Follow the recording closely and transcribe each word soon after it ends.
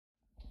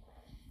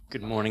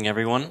Good morning,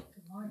 everyone.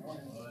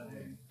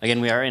 Again,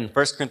 we are in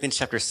 1 Corinthians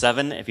chapter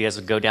 7. If you guys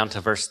would go down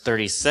to verse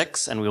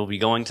 36, and we will be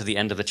going to the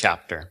end of the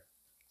chapter.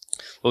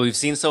 What we've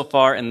seen so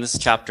far in this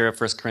chapter of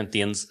 1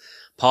 Corinthians,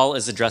 Paul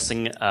is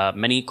addressing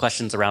many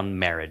questions around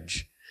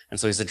marriage. And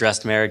so he's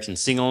addressed marriage and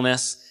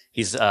singleness.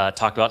 He's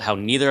talked about how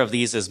neither of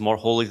these is more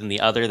holy than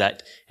the other,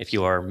 that if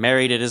you are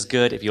married, it is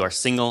good. If you are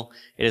single,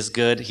 it is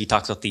good. He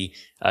talks about the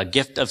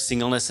gift of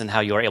singleness and how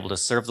you are able to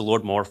serve the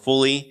Lord more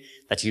fully,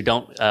 that you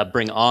don't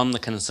bring on the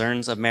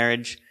concerns of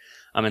marriage.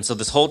 And so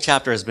this whole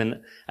chapter has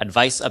been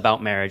advice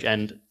about marriage.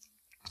 And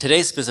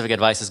today's specific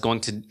advice is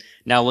going to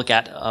now look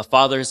at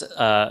fathers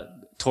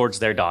towards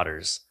their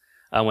daughters.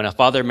 When a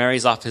father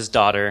marries off his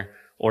daughter,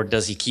 or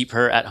does he keep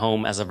her at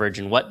home as a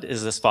virgin, what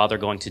is this father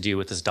going to do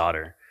with his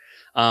daughter?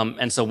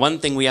 And so one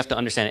thing we have to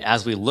understand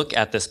as we look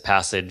at this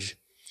passage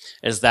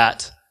is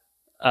that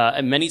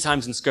many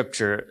times in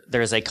Scripture,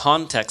 there is a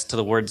context to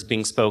the words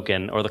being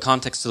spoken, or the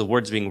context to the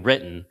words being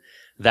written,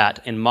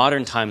 that in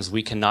modern times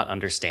we cannot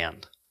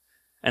understand.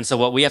 And so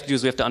what we have to do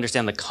is we have to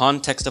understand the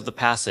context of the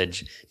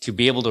passage to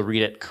be able to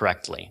read it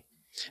correctly.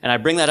 And I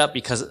bring that up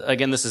because,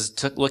 again, this is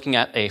looking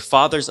at a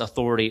father's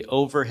authority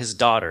over his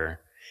daughter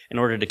in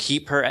order to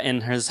keep her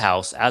in his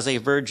house as a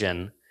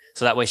virgin,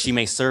 so that way she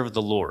may serve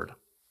the Lord.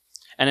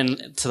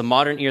 And to the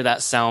modern ear,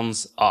 that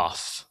sounds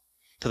off.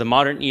 To the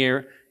modern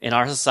ear, in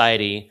our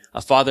society,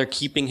 a father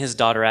keeping his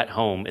daughter at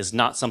home is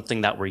not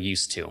something that we're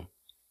used to.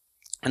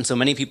 And so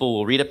many people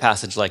will read a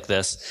passage like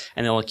this,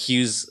 and they'll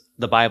accuse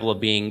the Bible of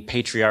being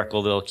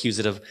patriarchal. They'll accuse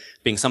it of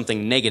being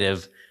something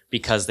negative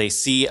because they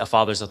see a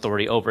father's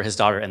authority over his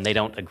daughter, and they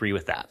don't agree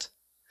with that.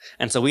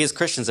 And so we as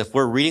Christians, if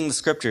we're reading the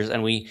Scriptures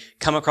and we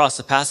come across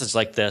a passage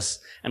like this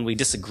and we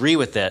disagree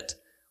with it,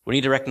 we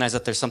need to recognize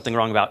that there's something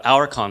wrong about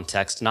our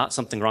context, not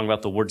something wrong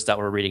about the words that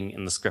we're reading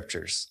in the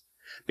Scriptures.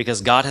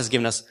 Because God has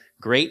given us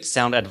great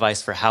sound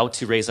advice for how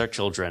to raise our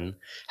children,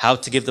 how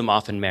to give them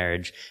off in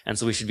marriage. And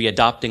so we should be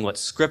adopting what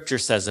Scripture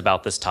says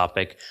about this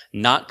topic,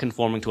 not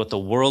conforming to what the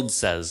world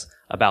says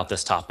about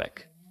this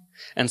topic.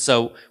 And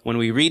so when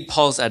we read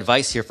Paul's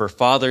advice here for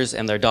fathers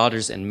and their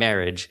daughters in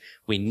marriage,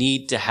 we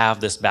need to have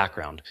this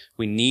background.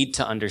 We need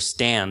to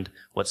understand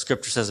what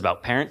Scripture says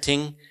about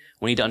parenting.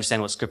 We need to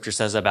understand what Scripture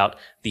says about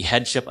the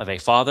headship of a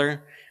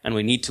father, and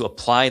we need to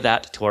apply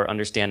that to our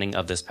understanding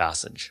of this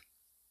passage.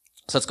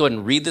 So let's go ahead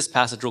and read this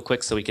passage real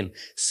quick so we can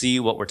see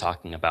what we're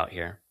talking about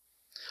here.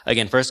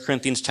 Again, 1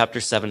 Corinthians chapter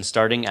 7,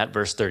 starting at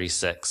verse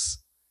 36.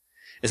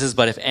 It says,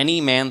 "But if any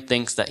man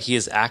thinks that he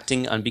is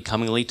acting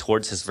unbecomingly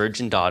towards his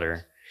virgin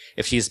daughter,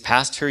 if she is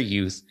past her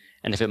youth,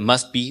 and if it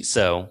must be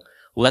so,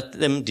 let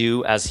them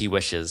do as he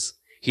wishes.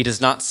 He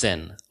does not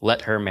sin.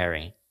 Let her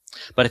marry.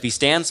 But if he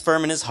stands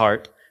firm in his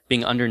heart,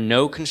 being under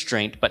no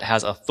constraint, but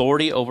has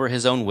authority over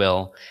his own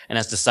will, and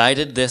has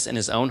decided this in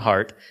his own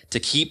heart, to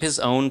keep his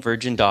own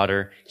virgin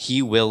daughter,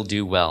 he will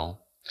do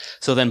well.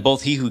 So then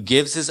both he who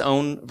gives his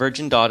own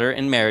virgin daughter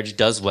in marriage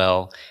does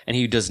well, and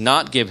he who does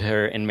not give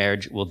her in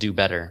marriage will do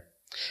better.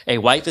 A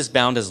wife is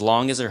bound as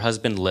long as her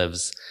husband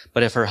lives,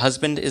 but if her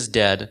husband is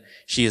dead,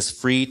 she is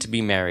free to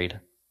be married,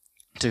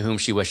 to whom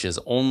she wishes,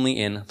 only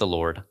in the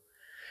Lord.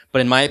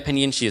 But in my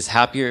opinion, she is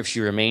happier if she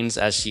remains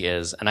as she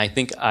is, and I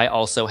think I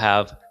also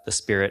have the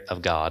Spirit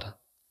of God."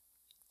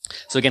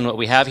 So again, what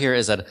we have here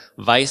is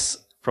advice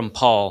from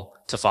Paul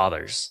to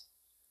fathers.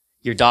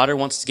 Your daughter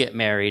wants to get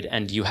married,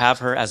 and you have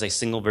her as a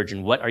single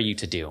virgin. What are you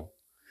to do?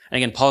 And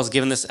again, Paul has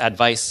given this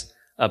advice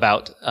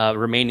about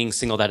remaining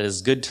single, that it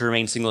is good to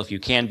remain single if you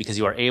can, because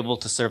you are able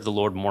to serve the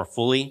Lord more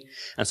fully.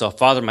 And so a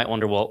father might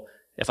wonder, well,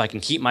 if I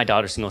can keep my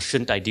daughter single,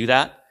 shouldn't I do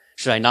that?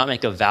 Should I not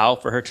make a vow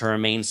for her to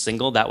remain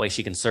single? That way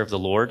she can serve the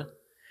Lord.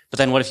 But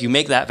then what if you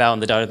make that vow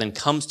and the daughter then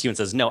comes to you and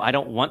says, no, I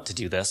don't want to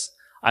do this.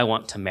 I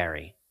want to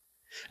marry.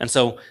 And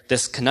so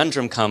this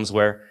conundrum comes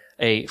where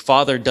a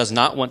father does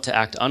not want to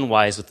act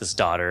unwise with his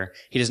daughter.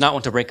 He does not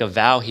want to break a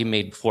vow he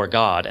made before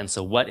God. And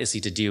so what is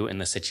he to do in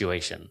this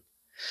situation?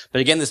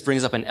 But again, this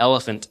brings up an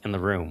elephant in the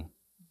room.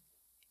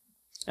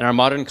 In our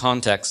modern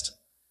context,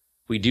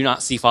 we do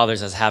not see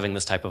fathers as having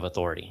this type of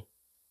authority.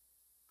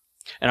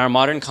 In our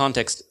modern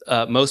context,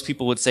 most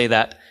people would say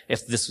that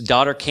if this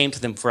daughter came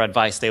to them for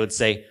advice, they would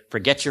say,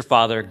 forget your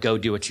father, go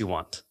do what you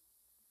want.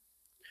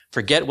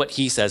 Forget what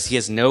he says. He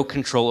has no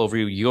control over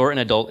you. You're an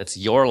adult. It's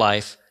your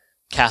life.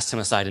 Cast him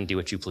aside and do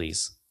what you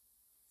please.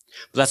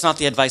 But that's not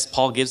the advice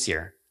Paul gives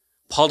here.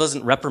 Paul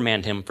doesn't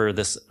reprimand him for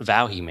this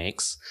vow he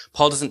makes.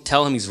 Paul doesn't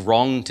tell him he's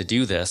wrong to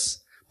do this.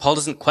 Paul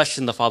doesn't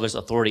question the father's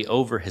authority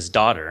over his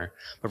daughter,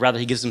 but rather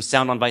he gives him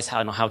sound advice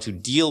on how to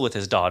deal with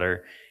his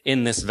daughter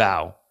in this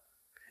vow.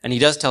 And he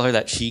does tell her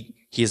that he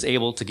is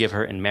able to give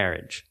her in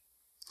marriage.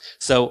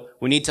 So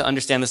we need to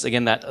understand this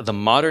again, that the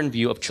modern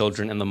view of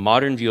children and the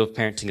modern view of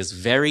parenting is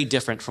very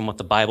different from what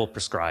the Bible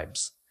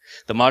prescribes.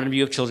 The modern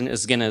view of children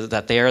is again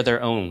that they are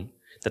their own,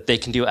 that they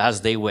can do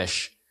as they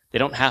wish. They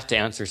don't have to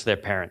answer to their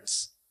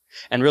parents.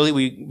 And really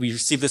we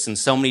receive this in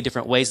so many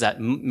different ways that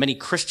many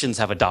Christians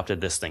have adopted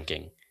this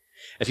thinking.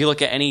 If you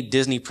look at any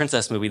Disney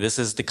princess movie, this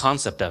is the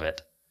concept of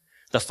it.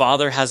 The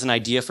father has an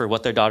idea for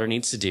what their daughter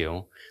needs to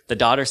do. The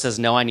daughter says,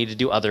 no, I need to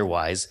do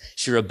otherwise.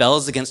 She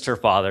rebels against her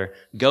father,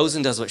 goes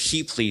and does what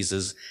she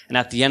pleases, and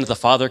at the end, the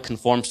father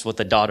conforms to what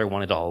the daughter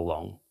wanted all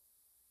along.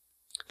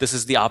 This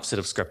is the opposite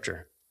of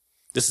Scripture.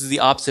 This is the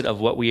opposite of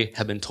what we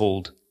have been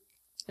told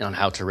on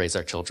how to raise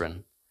our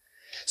children.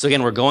 So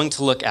again, we're going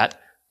to look at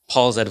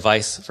Paul's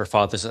advice for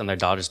fathers and their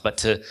daughters, but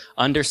to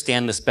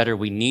understand this better,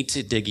 we need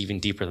to dig even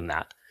deeper than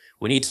that.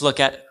 We need to look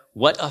at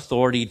what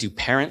authority do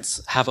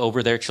parents have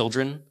over their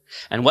children,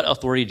 and what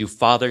authority do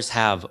fathers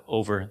have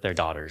over their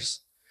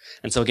daughters.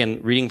 And so again,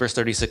 reading verse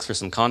 36 for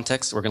some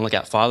context, we're going to look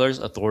at fathers'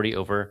 authority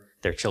over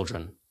their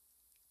children.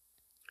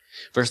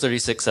 Verse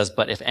 36 says,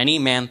 but if any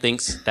man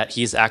thinks that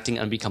he is acting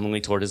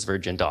unbecomingly toward his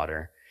virgin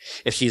daughter,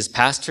 if she is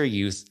past her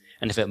youth,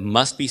 and if it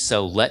must be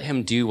so, let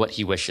him do what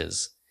he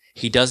wishes.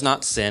 He does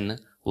not sin,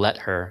 let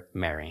her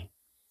marry.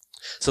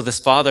 So this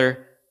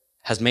father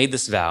has made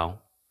this vow.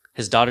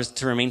 His daughter's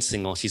to remain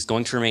single. She's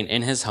going to remain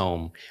in his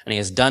home, and he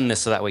has done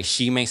this so that way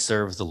she may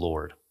serve the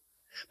Lord.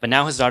 But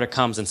now his daughter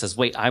comes and says,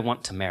 wait, I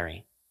want to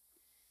marry.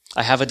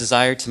 I have a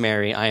desire to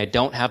marry. I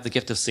don't have the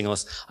gift of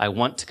singleness. I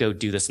want to go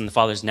do this. And the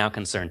father's now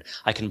concerned.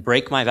 I can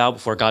break my vow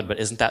before God, but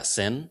isn't that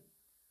sin?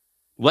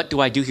 What do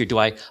I do here? Do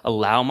I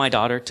allow my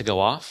daughter to go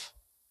off?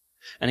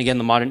 And again,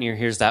 the modern ear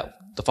hears that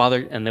the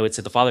father, and they would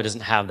say the father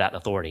doesn't have that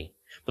authority.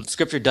 But the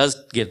Scripture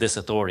does give this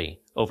authority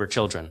over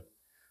children.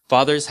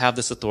 Fathers have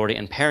this authority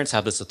and parents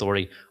have this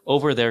authority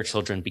over their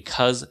children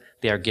because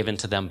they are given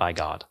to them by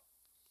God.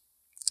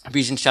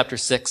 Ephesians chapter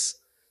 6,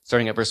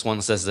 starting at verse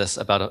 1, says this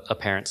about a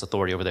parent's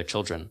authority over their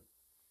children.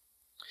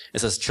 It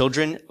says,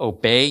 children,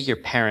 obey your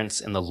parents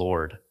in the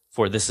Lord,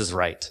 for this is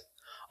right.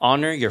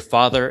 Honor your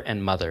father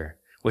and mother,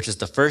 which is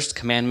the first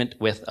commandment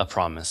with a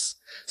promise,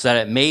 so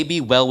that it may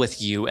be well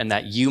with you and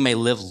that you may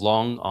live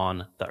long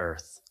on the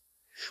earth.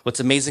 What's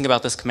amazing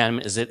about this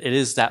commandment is that it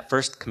is that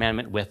first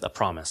commandment with a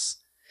promise.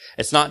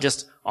 It's not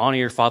just honor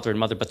your father and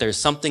mother, but there's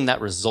something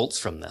that results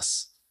from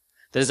this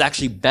that is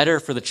actually better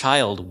for the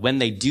child when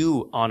they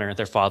do honor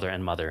their father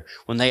and mother,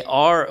 when they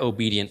are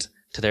obedient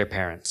to their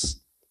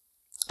parents.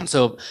 And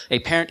so a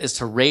parent is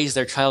to raise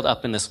their child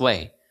up in this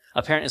way.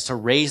 A parent is to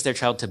raise their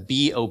child to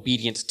be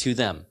obedient to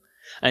them.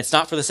 And it's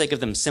not for the sake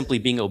of them simply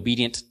being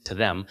obedient to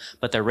them,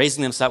 but they're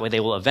raising them so that way they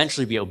will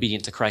eventually be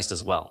obedient to Christ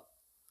as well.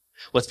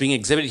 What's being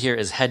exhibited here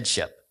is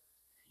headship.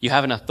 You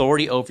have an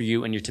authority over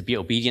you and you're to be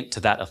obedient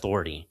to that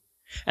authority.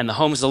 And the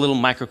home is a little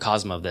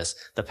microcosm of this.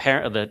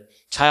 The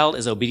child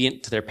is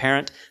obedient to their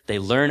parent. They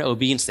learn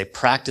obedience. They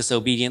practice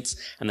obedience.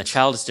 And the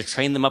child is to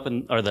train them up,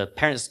 or the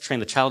parent is to train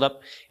the child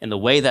up in the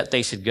way that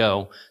they should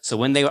go. So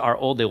when they are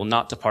old, they will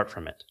not depart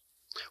from it.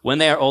 When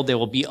they are old, they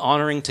will be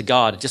honoring to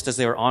God just as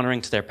they were honoring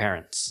to their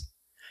parents.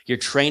 You're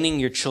training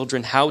your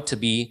children how to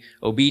be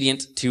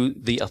obedient to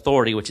the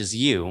authority, which is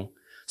you,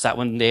 so that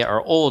when they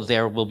are old,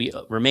 they will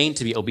remain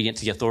to be obedient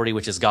to the authority,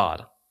 which is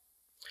God.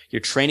 You're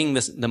training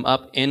them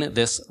up in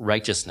this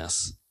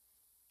righteousness.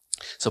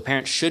 So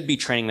parents should be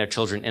training their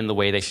children in the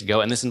way they should go,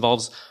 and this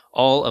involves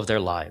all of their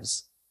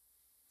lives.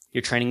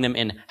 You're training them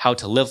in how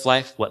to live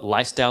life, what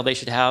lifestyle they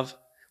should have,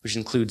 which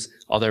includes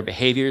all their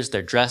behaviors,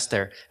 their dress,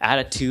 their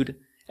attitude,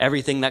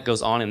 everything that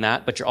goes on in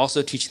that, but you're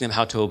also teaching them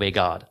how to obey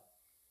God,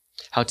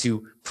 how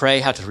to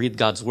pray, how to read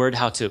God's word,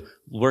 how to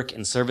work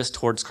in service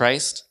towards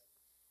Christ.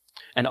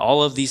 And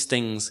all of these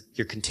things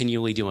you're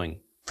continually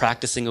doing,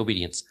 practicing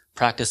obedience,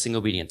 practicing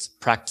obedience,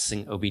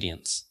 practicing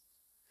obedience.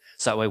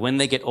 So that way when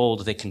they get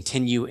old, they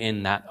continue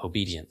in that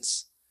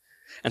obedience.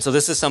 And so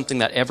this is something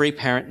that every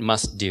parent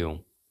must do.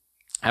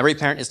 Every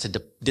parent is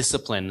to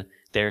discipline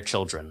their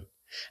children.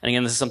 And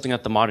again, this is something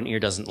that the modern ear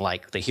doesn't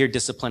like. They hear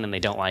discipline and they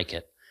don't like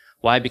it.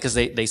 Why? Because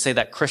they say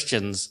that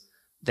Christians,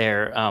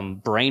 they're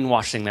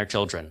brainwashing their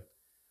children.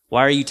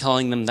 Why are you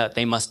telling them that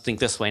they must think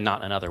this way,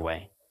 not another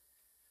way?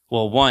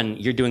 Well, one,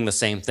 you're doing the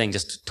same thing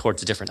just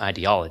towards a different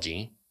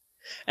ideology.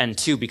 And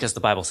two, because the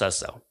Bible says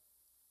so.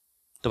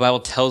 The Bible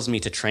tells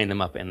me to train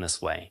them up in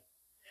this way.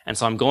 And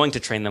so I'm going to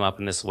train them up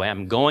in this way.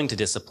 I'm going to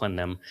discipline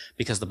them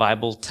because the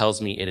Bible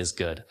tells me it is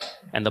good.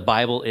 And the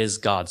Bible is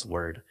God's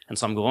word. And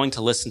so I'm going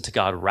to listen to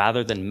God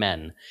rather than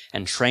men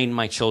and train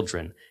my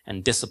children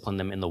and discipline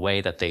them in the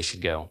way that they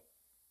should go.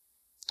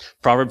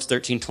 Proverbs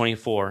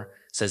 13:24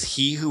 says,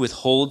 "He who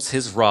withholds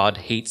his rod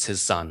hates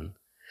his son,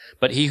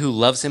 but he who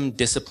loves him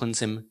disciplines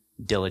him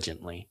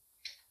diligently."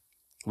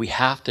 We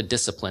have to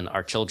discipline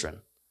our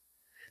children.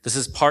 This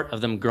is part of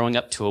them growing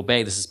up to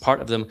obey. This is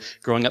part of them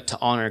growing up to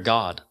honor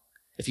God.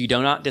 If you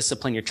do not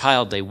discipline your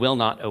child, they will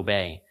not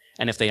obey.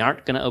 And if they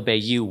aren't going to obey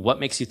you, what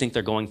makes you think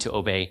they're going to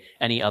obey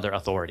any other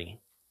authority?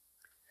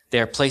 They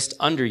are placed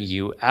under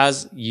you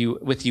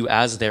with you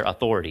as their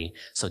authority.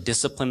 So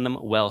discipline them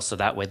well so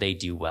that way they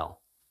do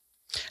well.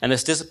 And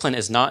this discipline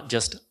is not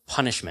just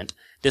punishment.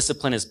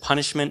 Discipline is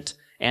punishment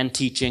and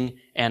teaching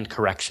and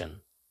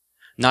correction.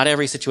 Not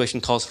every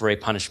situation calls for a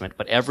punishment,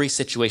 but every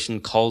situation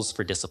calls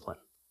for discipline.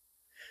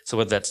 So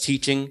whether that's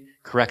teaching,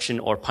 correction,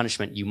 or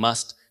punishment, you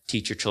must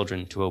teach your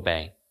children to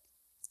obey.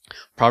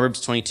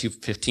 Proverbs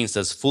 22:15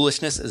 says,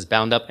 "Foolishness is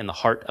bound up in the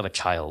heart of a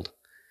child.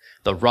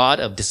 The rod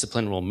of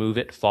discipline will move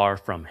it far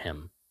from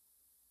him."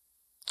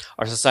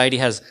 Our society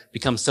has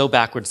become so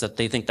backwards that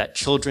they think that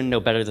children know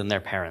better than their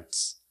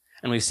parents.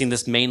 And we've seen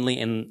this mainly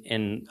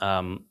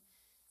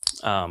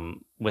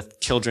with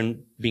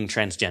children being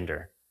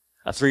transgender.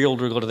 A 3-year-old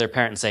will go to their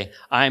parent and say,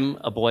 I'm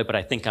a boy, but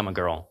I think I'm a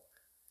girl.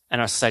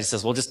 And our society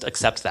says, well, just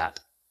accept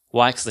that.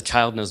 Why? Because the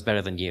child knows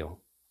better than you.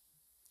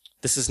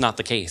 This is not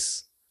the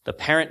case. The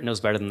parent knows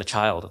better than the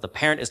child. The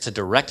parent is to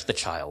direct the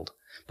child.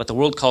 But the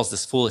world calls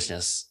this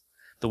foolishness.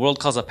 The world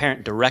calls a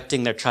parent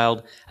directing their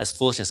child as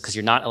foolishness because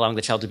you're not allowing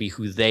the child to be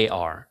who they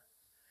are.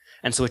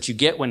 And so what you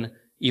get when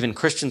even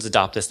Christians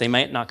adopt this, they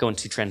might not go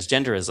into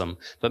transgenderism,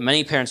 but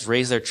many parents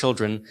raise their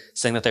children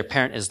saying that their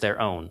parent is their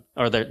own,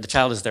 or the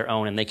child is their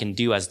own, and they can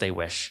do as they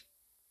wish.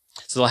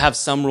 So they'll have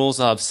some rules,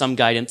 they'll have some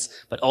guidance,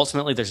 but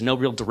ultimately there's no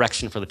real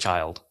direction for the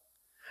child.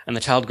 And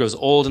the child grows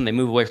old and they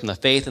move away from the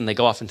faith and they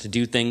go off and to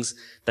do things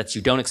that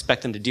you don't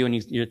expect them to do,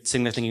 and you're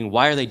sitting there thinking,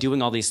 why are they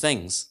doing all these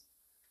things?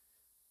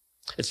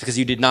 It's because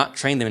you did not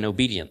train them in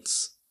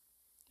obedience.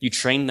 You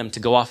trained them to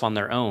go off on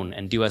their own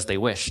and do as they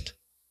wished.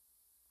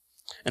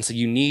 And so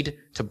you need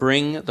to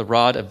bring the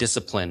rod of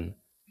discipline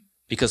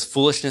because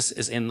foolishness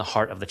is in the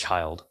heart of the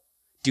child.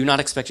 Do not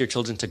expect your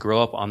children to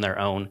grow up on their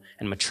own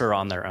and mature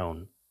on their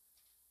own.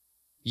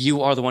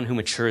 You are the one who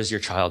matures your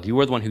child. You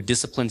are the one who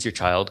disciplines your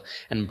child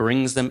and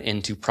brings them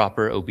into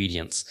proper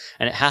obedience.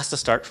 And it has to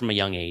start from a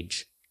young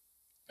age.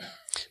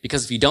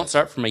 Because if you don't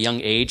start from a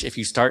young age, if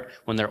you start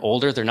when they're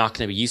older, they're not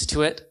going to be used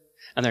to it,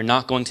 and they're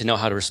not going to know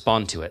how to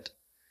respond to it.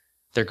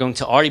 They're going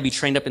to already be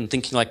trained up in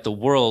thinking like the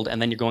world,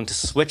 and then you're going to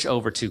switch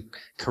over to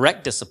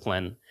correct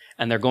discipline,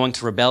 and they're going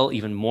to rebel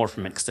even more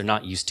from it because they're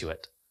not used to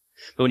it.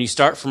 But when you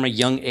start from a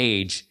young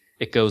age,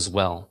 it goes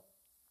well.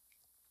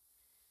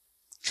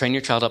 Train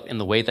your child up in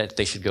the way that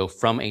they should go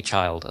from a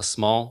child, a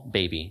small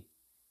baby,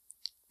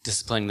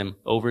 disciplining them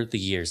over the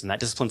years. And that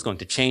discipline is going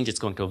to change. It's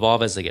going to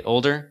evolve as they get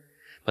older.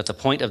 But the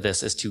point of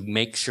this is to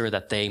make sure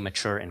that they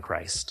mature in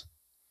Christ.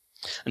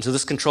 And so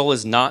this control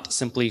is not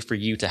simply for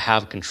you to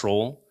have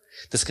control.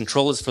 This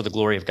control is for the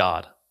glory of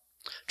God.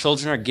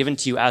 Children are given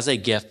to you as a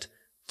gift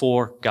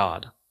for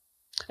God.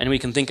 And we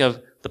can think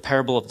of the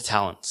parable of the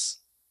talents.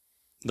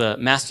 The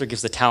master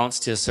gives the talents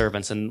to his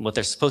servants, and what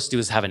they're supposed to do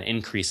is have an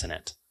increase in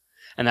it.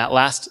 And that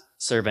last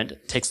servant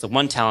takes the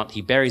one talent,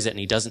 he buries it, and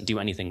he doesn't do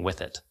anything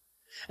with it.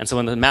 And so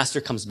when the master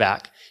comes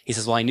back, he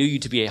says, well, I knew you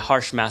to be a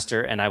harsh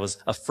master, and I was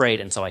afraid,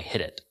 and so I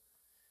hid it.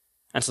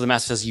 And so the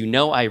master says, you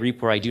know I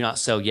reap where I do not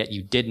sow, yet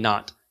you did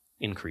not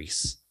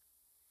increase.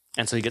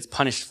 And so he gets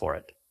punished for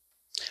it.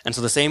 And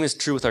so the same is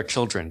true with our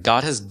children.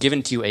 God has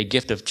given to you a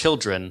gift of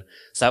children,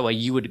 so that way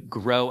you would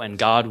grow and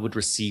God would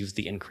receive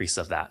the increase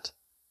of that.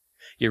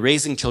 You're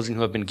raising children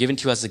who have been given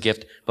to you as a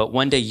gift, but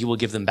one day you will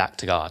give them back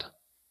to God.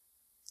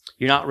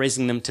 You're not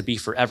raising them to be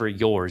forever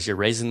yours. You're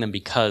raising them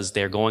because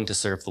they're going to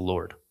serve the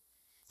Lord.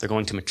 They're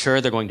going to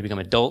mature, they're going to become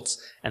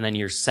adults, and then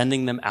you're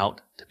sending them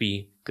out to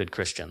be good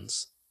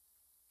Christians.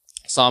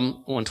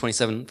 Psalm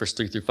 127, verse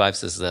 3 through 5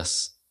 says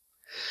this,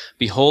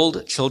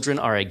 behold, children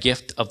are a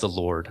gift of the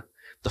Lord.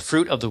 The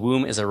fruit of the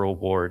womb is a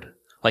reward.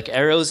 Like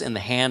arrows in the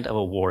hand of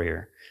a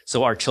warrior,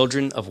 so are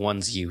children of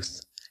one's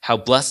youth. How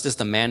blessed is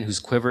the man whose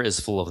quiver is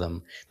full of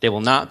them. They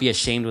will not be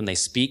ashamed when they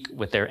speak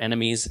with their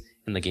enemies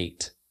in the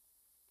gate.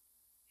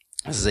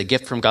 This is a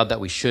gift from God that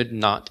we should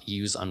not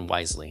use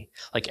unwisely.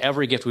 Like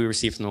every gift we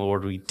receive from the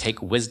Lord, we take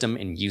wisdom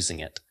in using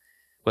it.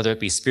 Whether it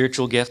be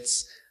spiritual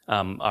gifts,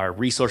 our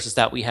resources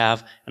that we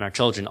have, and our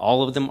children,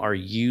 all of them are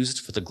used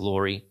for the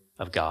glory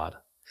of God.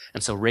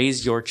 And so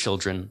raise your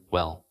children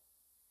well.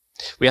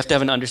 We have to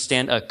have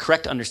a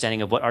correct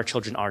understanding of what our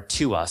children are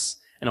to us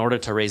in order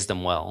to raise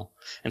them well.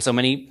 And so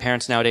many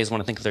parents nowadays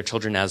want to think of their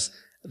children as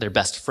their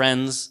best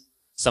friends.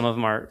 Some of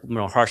them are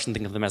more harsh and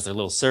think of them as their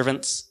little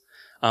servants.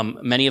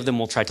 Many of them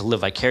will try to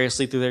live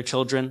vicariously through their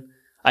children.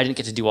 I didn't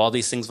get to do all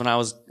these things when I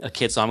was a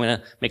kid, so I'm going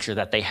to make sure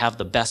that they have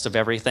the best of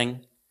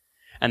everything.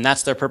 And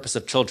that's their purpose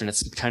of children.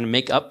 It's trying to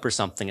make up for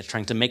something. It's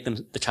trying to make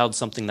the child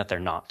something that they're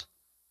not.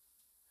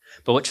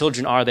 But what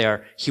children are, they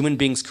are human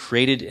beings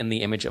created in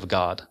the image of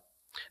God.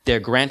 They are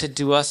granted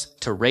to us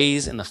to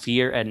raise in the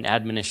fear and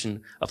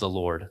admonition of the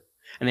Lord.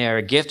 And they are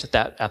a gift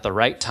that at the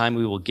right time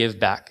we will give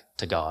back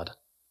to God.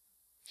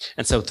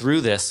 And so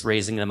through this,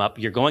 raising them up,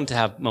 you're going to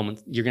have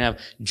moments, you're going to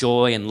have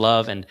joy and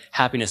love and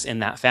happiness in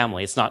that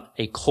family. It's not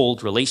a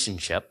cold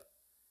relationship,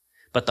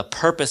 but the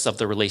purpose of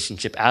the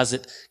relationship as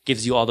it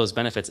gives you all those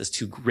benefits is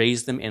to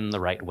raise them in the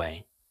right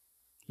way.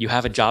 You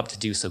have a job to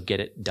do, so get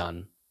it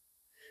done.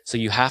 So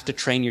you have to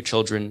train your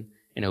children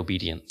in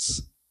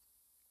obedience.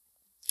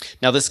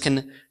 Now this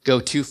can go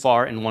too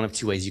far in one of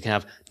two ways. You can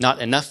have not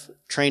enough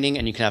training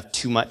and you can have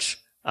too much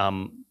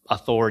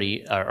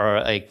authority or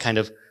a kind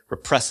of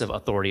repressive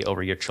authority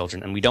over your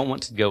children, and we don't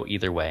want to go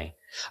either way.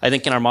 I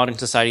think in our modern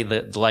society,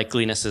 the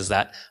likeliness is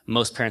that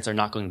most parents are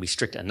not going to be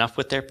strict enough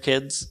with their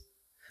kids.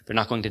 They're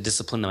not going to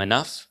discipline them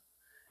enough,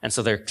 and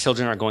so their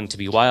children are going to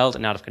be wild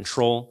and out of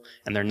control,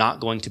 and they're not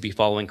going to be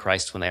following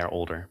Christ when they are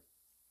older.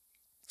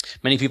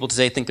 Many people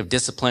today think of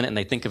discipline, and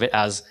they think of it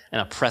as an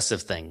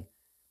oppressive thing.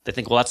 They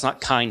think, well, that's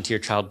not kind to your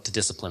child to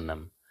discipline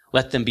them.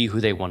 Let them be who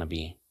they want to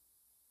be.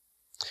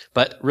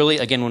 But really,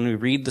 again, when we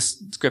read the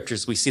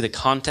scriptures, we see the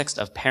context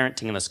of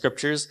parenting in the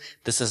scriptures.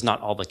 This is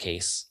not all the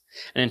case.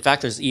 And in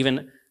fact, there's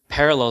even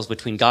parallels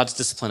between God's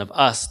discipline of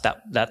us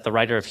that the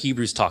writer of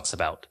Hebrews talks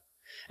about.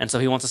 And so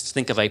he wants us to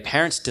think of a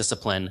parent's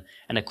discipline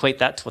and equate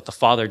that to what the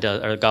Father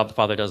does, or God the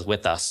Father does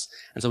with us.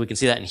 And so we can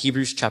see that in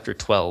Hebrews chapter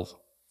 12,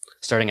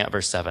 starting at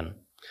verse 7.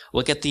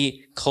 Look at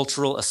the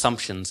cultural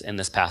assumptions in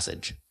this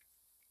passage.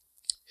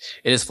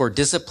 It is for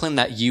discipline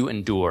that you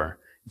endure.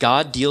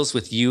 God deals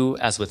with you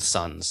as with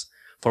sons.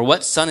 For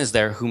what son is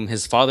there whom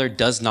his father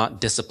does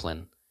not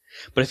discipline?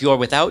 But if you are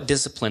without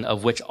discipline,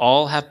 of which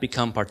all have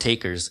become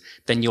partakers,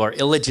 then you are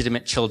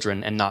illegitimate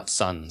children and not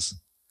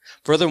sons.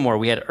 Furthermore,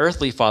 we had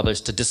earthly fathers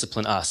to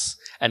discipline us,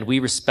 and we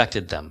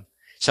respected them.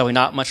 Shall we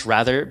not much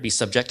rather be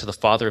subject to the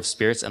Father of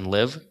spirits and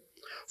live?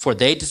 For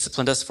they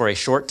disciplined us for a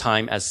short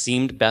time as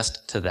seemed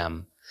best to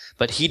them.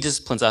 But he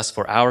disciplines us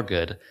for our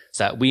good,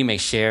 so that we may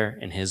share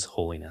in his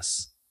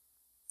holiness.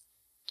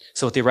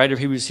 So what the writer of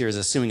Hebrews here is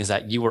assuming is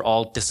that you were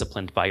all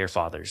disciplined by your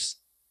fathers,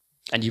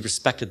 and you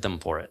respected them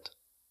for it.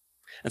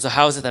 And so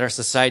how is it that our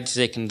society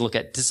today can look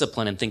at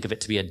discipline and think of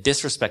it to be a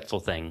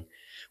disrespectful thing,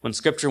 when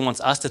Scripture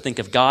wants us to think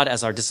of God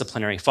as our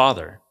disciplinary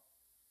father?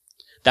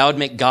 That would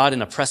make God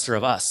an oppressor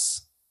of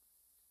us.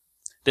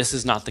 This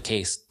is not the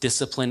case.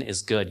 Discipline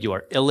is good. You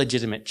are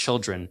illegitimate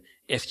children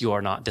if you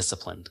are not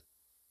disciplined.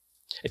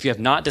 If you have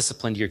not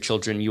disciplined your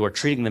children, you are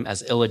treating them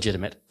as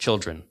illegitimate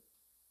children.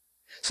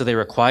 So they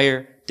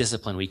require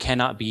discipline. We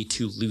cannot be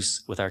too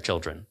loose with our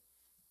children.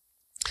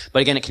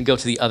 But again, it can go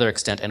to the other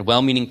extent, and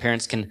well-meaning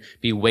parents can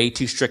be way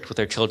too strict with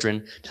their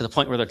children to the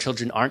point where their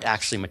children aren't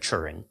actually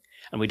maturing.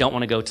 And we don't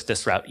want to go to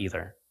this route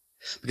either.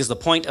 Because the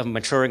point of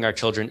maturing our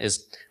children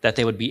is that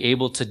they would be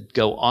able to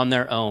go on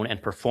their own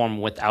and perform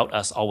without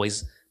us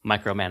always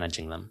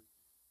micromanaging them.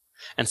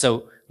 And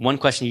so one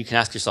question you can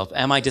ask yourself,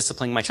 am I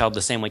disciplining my child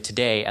the same way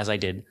today as I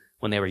did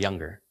when they were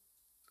younger?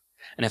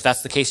 And if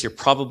that's the case, you're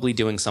probably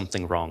doing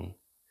something wrong.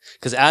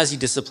 Because as you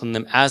discipline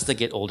them, as they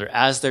get older,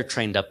 as they're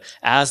trained up,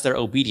 as they're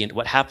obedient,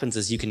 what happens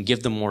is you can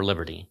give them more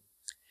liberty.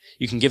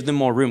 You can give them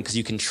more room because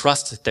you can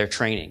trust their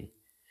training.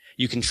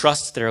 You can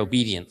trust their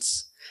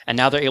obedience. And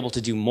now they're able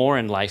to do more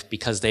in life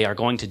because they are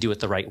going to do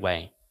it the right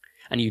way.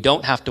 And you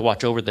don't have to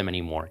watch over them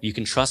anymore. You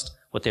can trust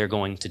what they're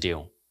going to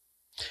do.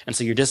 And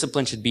so your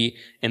discipline should be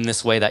in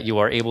this way that you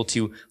are able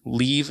to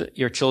leave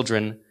your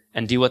children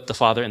and do what the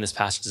Father in this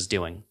passage is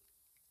doing.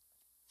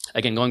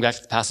 Again, going back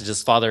to the passage,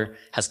 this father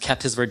has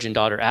kept his virgin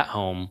daughter at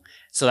home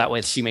so that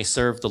way she may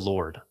serve the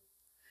Lord.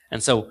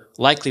 And so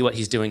likely what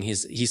he's doing,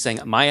 he's saying,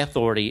 my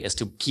authority is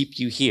to keep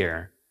you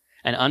here.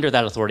 And under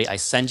that authority, I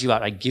send you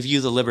out. I give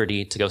you the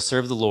liberty to go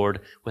serve the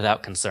Lord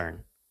without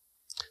concern.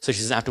 So she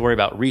doesn't have to worry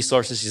about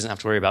resources. She doesn't have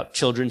to worry about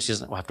children. She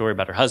doesn't have to worry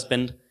about her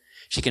husband.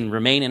 She can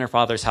remain in her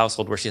father's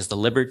household where she has the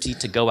liberty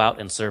to go out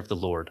and serve the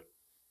Lord.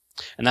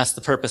 And that's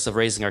the purpose of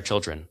raising our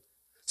children.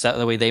 So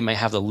that way they may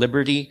have the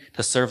liberty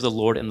to serve the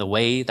Lord in the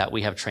way that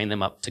we have trained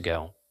them up to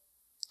go.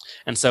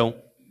 And so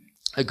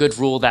a good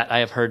rule that I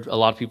have heard a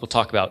lot of people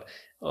talk about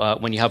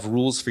when you have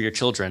rules for your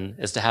children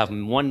is to have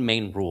one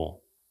main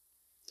rule.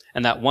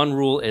 And that one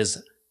rule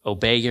is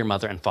obey your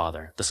mother and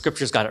father. The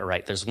scriptures got it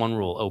right. There's one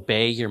rule: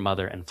 obey your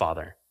mother and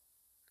father.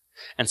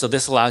 And so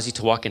this allows you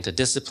to walk into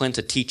discipline,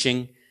 to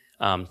teaching,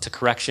 to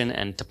correction,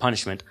 and to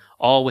punishment,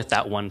 all with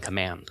that one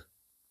command.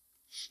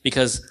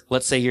 Because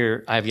let's say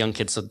I have young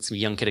kids, so it's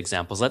young kid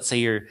examples. Let's say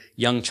your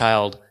young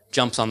child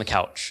jumps on the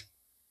couch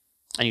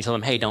and you tell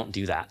them, hey, don't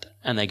do that.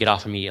 And they get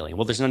off immediately.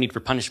 Well, there's no need for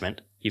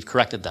punishment. You've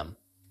corrected them.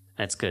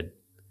 And it's good.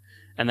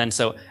 And then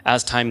so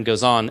as time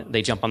goes on,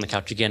 they jump on the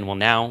couch again. Well,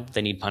 now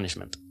they need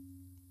punishment.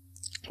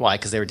 Why?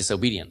 Because they were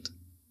disobedient.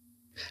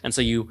 And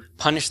so you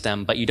punish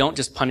them, but you don't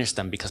just punish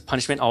them, because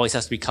punishment always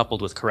has to be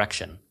coupled with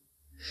correction.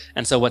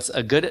 And so what's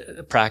a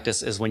good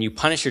practice is when you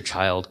punish your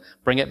child,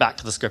 bring it back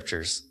to the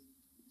scriptures.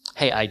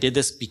 Hey, I did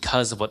this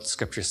because of what the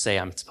scriptures say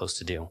I'm supposed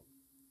to do.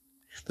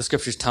 The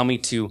scriptures tell me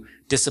to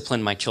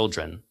discipline my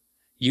children.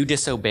 You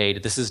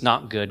disobeyed. This is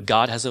not good.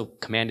 God has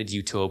commanded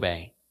you to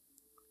obey.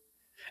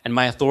 And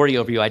my authority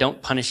over you, I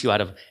don't punish you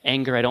out of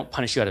anger. I don't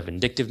punish you out of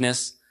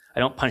vindictiveness. I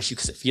don't punish you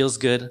because it feels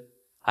good.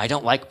 I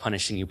don't like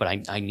punishing you, but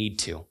I need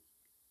to.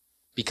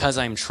 Because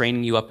I'm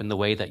training you up in the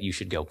way that you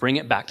should go. Bring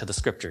it back to the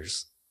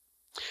scriptures.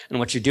 And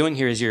what you're doing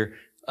here is you're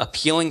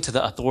appealing to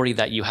the authority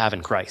that you have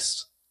in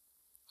Christ.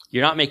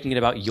 You're not making it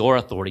about your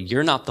authority.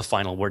 You're not the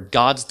final word.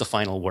 God's the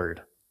final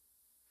word.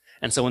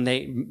 And so when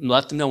they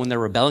let them know when they're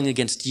rebelling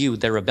against you,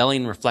 their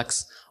rebellion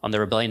reflects on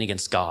their rebellion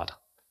against God.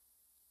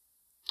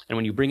 And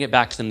when you bring it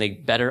back to them, they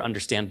better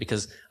understand,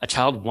 because a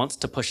child wants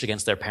to push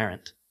against their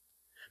parent.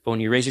 But when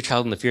you raise your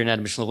child in the fear and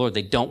admonition of the Lord,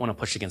 they don't want to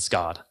push against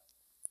God.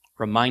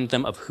 Remind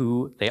them of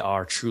who they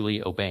are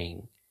truly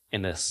obeying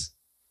in this.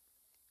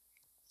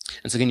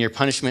 And so again, your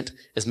punishment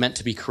is meant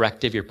to be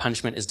corrective. Your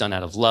punishment is done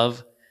out of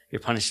love. Your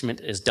punishment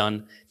is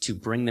done to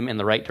bring them in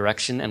the right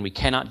direction, and we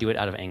cannot do it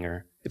out of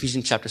anger.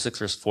 Ephesians chapter 6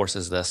 verse 4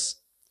 says this: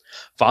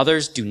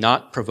 Fathers, do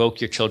not provoke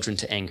your children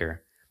to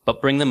anger,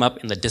 but bring them up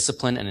in the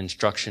discipline and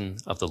instruction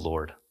of the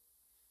Lord.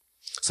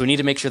 So we need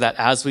to make sure that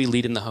as we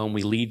lead in the home,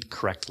 we lead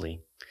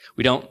correctly.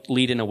 We don't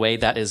lead in a way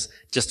that is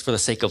just for the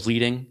sake of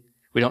leading.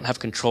 We don't have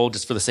control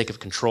just for the sake of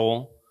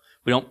control.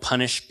 We don't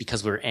punish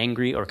because we're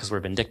angry or because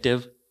we're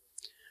vindictive,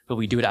 but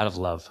we do it out of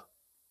love.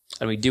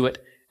 And we do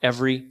it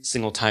every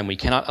single time. We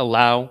cannot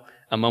allow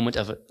a moment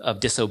of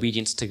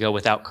disobedience to go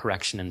without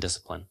correction and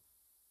discipline.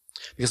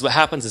 Because what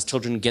happens is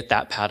children get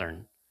that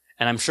pattern.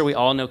 And I'm sure we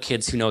all know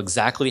kids who know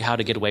exactly how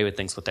to get away with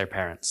things with their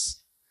parents.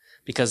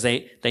 Because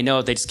they know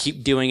if they just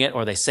keep doing it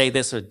or they say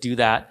this or do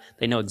that,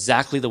 they know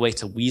exactly the way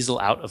to weasel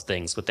out of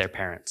things with their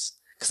parents.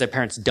 Because their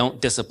parents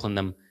don't discipline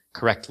them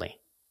correctly.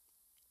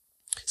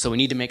 So we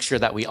need to make sure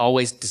that we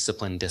always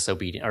discipline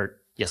disobedient,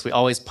 we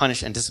always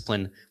punish and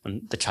discipline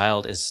when the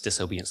child is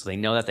disobedient. So they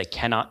know that they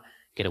cannot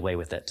get away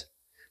with it.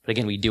 But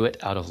again, we do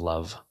it out of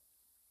love.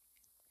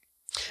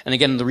 And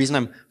again, the reason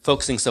I'm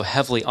focusing so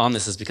heavily on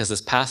this is because this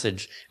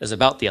passage is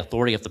about the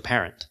authority of the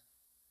parent.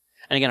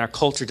 And again, our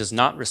culture does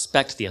not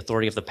respect the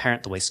authority of the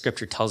parent the way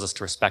Scripture tells us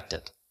to respect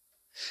it.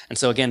 And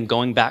so again,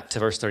 going back to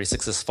verse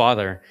 36, his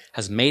father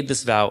has made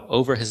this vow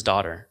over his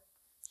daughter.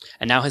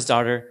 And now his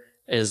daughter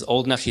is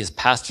old enough, she has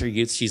passed her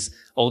youth, she's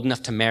old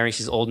enough to marry,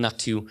 she's old enough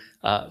to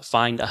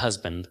find a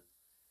husband.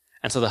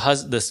 And so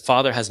this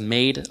father has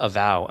made a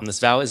vow, and this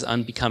vow is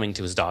unbecoming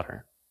to his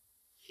daughter.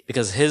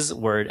 Because his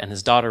word and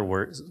his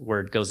daughter's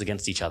word goes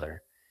against each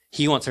other.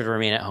 He wants her to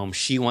remain at home.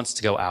 She wants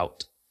to go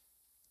out.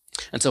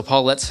 And so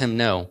Paul lets him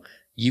know,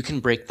 you can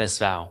break this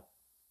vow.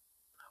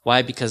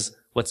 Why? Because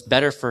what's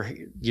better for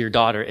your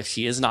daughter, if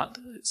she does not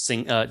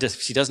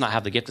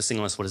have the gift of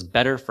singleness, what is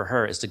better for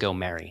her is to go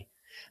marry.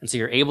 And so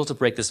you're able to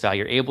break this vow.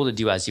 You're able to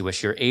do as you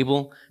wish. You're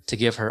able to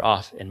give her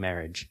off in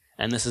marriage.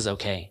 And this is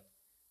okay.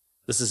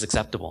 This is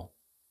acceptable.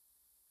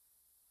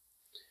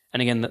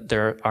 And again,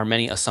 there are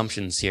many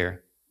assumptions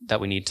here that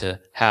we need to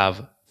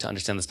have to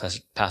understand this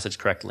passage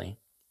correctly.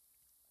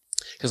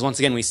 Because once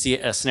again, we see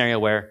a scenario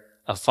where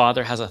a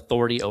father has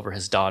authority over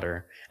his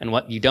daughter, and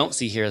what you don't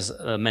see here is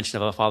a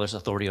mention of a father's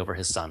authority over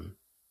his son.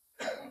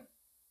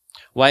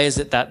 Why is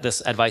it that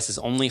this advice is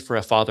only for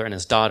a father and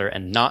his daughter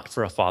and not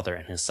for a father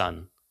and his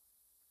son?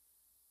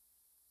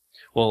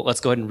 Well, let's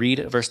go ahead and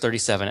read verse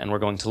 37, and we're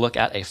going to look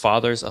at a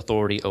father's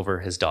authority over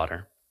his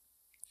daughter.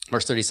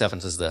 Verse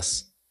 37 says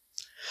this,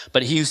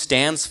 "But he who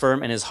stands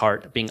firm in his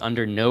heart, being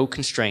under no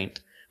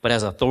constraint, but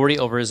has authority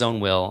over his own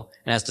will,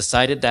 and has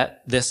decided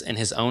that this in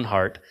his own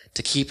heart,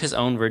 to keep his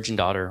own virgin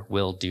daughter,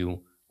 will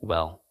do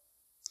well."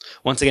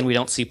 Once again, we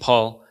don't see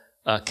Paul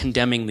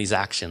condemning these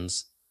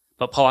actions,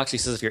 but Paul actually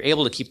says if you're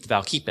able to keep the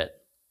vow, keep it.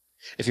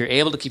 If you're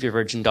able to keep your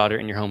virgin daughter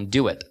in your home,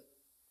 do it,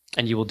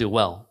 and you will do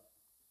well.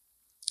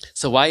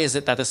 So why is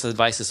it that this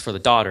advice is for the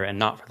daughter and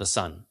not for the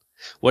son?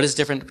 What is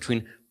different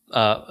between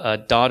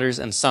daughters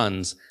and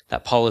sons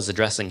that Paul is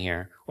addressing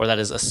here, or that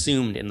is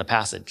assumed in the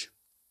passage?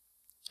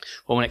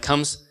 Well, when it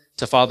comes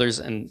to fathers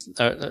and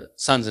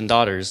sons and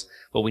daughters,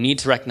 what we need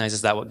to recognize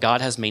is that what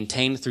God has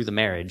maintained through the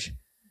marriage,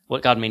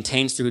 what God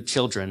maintains through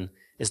children,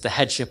 is the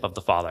headship of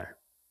the father.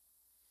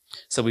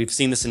 So we've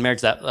seen this in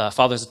marriage, that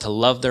fathers are to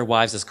love their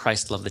wives as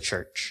Christ loved the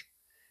church.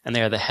 And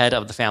they are the head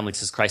of the family,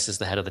 just as Christ is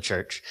the head of the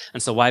church.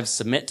 And so wives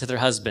submit to their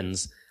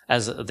husbands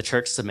as the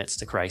church submits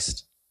to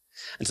Christ.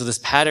 And so this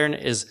pattern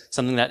is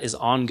something that is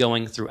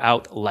ongoing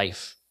throughout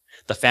life.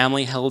 The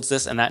family holds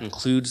this, and that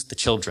includes the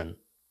children.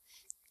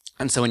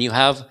 And so when you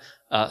have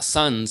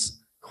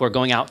sons who are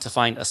going out to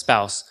find a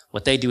spouse,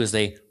 what they do is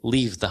they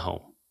leave the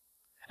home.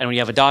 And when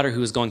you have a daughter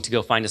who is going to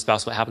go find a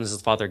spouse, what happens is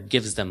the father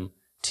gives them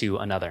to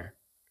another.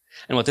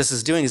 And what this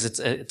is doing is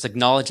it's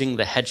acknowledging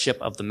the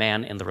headship of the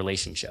man in the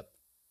relationship.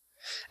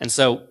 And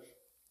so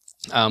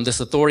this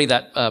authority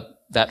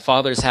that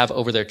fathers have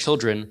over their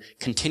children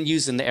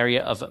continues in the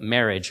area of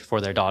marriage for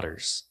their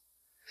daughters.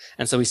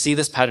 And so we see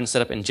this pattern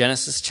set up in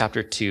Genesis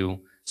chapter 2,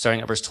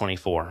 starting at verse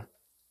 24.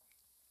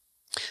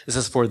 It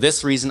says, "For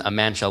this reason a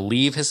man shall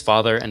leave his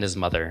father and his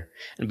mother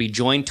and be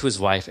joined to his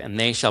wife, and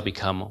they shall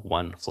become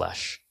one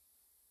flesh."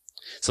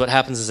 So what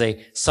happens is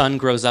a son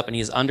grows up and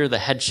he is under the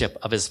headship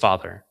of his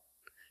father.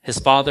 His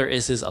father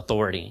is his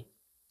authority.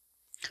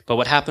 But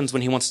what happens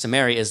when he wants to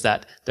marry is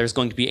that there's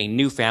going to be a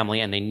new family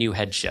and a new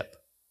headship.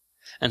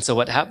 And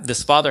so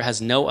this father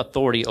has no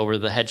authority over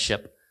the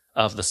headship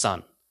of the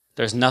son.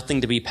 There's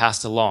nothing to be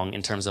passed along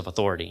in terms of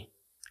authority.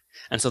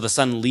 And so the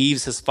son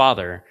leaves his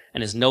father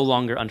and is no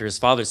longer under his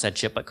father's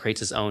headship, but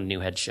creates his own new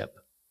headship.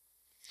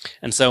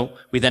 And so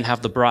we then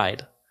have the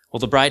bride. Well,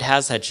 the bride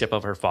has headship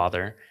of her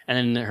father, and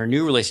in her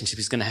new relationship,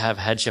 she's going to have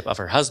headship of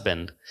her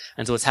husband.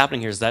 And so what's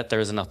happening here is that there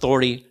is an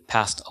authority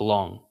passed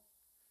along.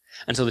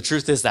 And so the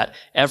truth is that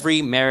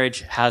every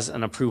marriage has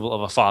an approval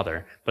of a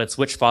father, but it's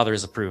which father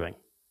is approving.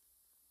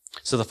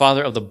 So the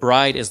father of the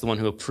bride is the one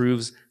who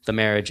approves the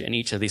marriage in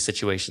each of these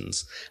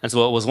situations. And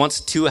so what was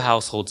once 2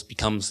 households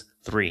becomes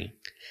 3.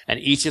 And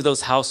each of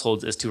those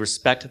households is to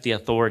respect the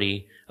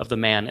authority of the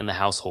man in the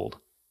household,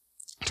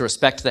 to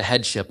respect the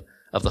headship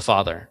of the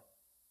father.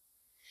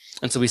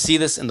 And so we see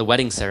this in the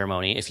wedding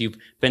ceremony. If you've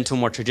been to a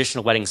more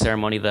traditional wedding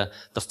ceremony, the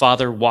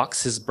father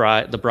walks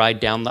the bride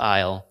down the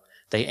aisle.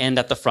 They end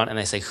at the front and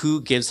they say,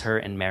 "Who gives her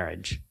in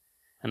marriage?"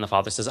 And the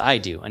father says, I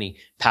do. And he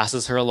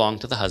passes her along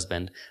to the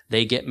husband.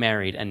 They get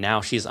married, and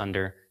now she's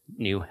under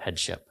new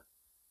headship.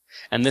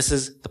 And this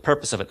is the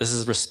purpose of it. This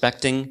is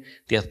respecting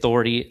the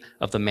authority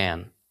of the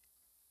man.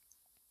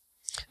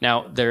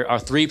 Now, there are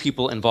 3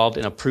 people involved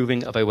in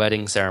approving of a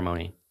wedding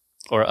ceremony,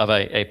 or of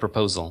a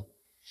proposal.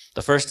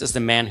 The first is the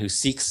man who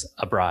seeks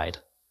a bride.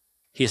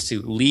 He is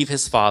to leave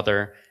his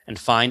father and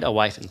find a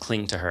wife and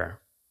cling to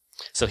her.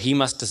 So he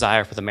must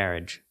desire for the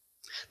marriage.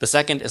 The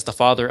second is the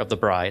father of the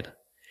bride.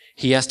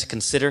 He has to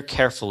consider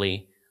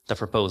carefully the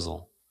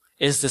proposal.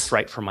 Is this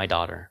right for my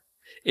daughter?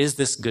 Is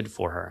this good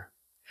for her?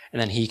 And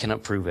then he can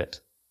approve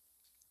it.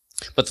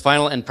 But the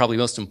final and probably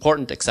most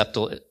important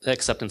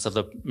acceptance of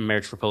the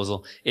marriage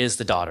proposal is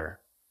the daughter.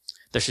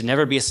 There should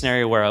never be a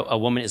scenario where a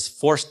woman is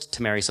forced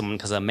to marry someone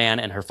because a man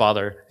and her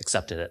father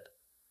accepted it.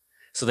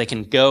 So they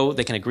can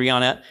agree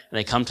on it, and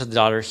they come to the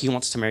daughter, he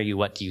wants to marry you,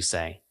 what do you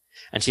say?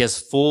 And she has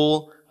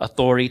full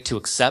authority to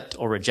accept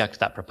or reject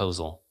that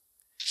proposal.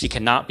 She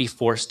cannot be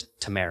forced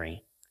to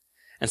marry.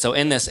 And so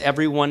in this,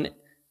 everyone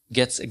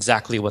gets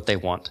exactly what they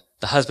want.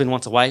 The husband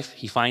wants a wife,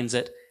 he finds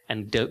it,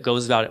 and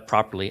goes about it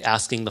properly,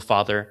 asking the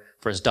father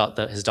for his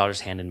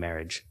daughter's hand in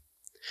marriage.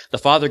 The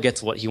father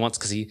gets what he wants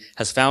because he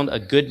has found a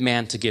good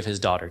man to give his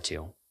daughter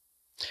to.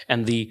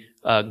 And the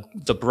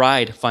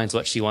bride finds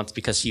what she wants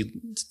because she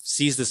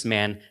sees this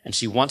man and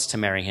she wants to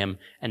marry him,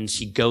 and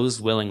she goes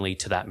willingly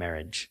to that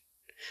marriage.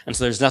 And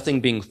so there's nothing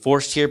being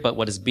forced here, but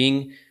what is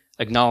being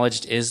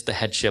acknowledged is the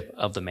headship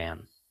of the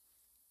man.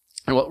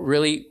 And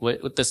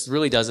what this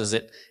really does is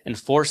it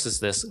enforces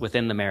this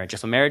within the marriage.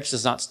 If a marriage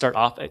does not start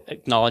off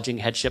acknowledging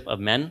headship of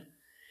men,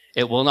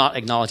 it will not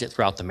acknowledge it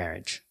throughout the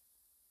marriage.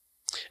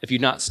 If you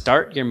not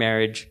start your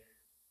marriage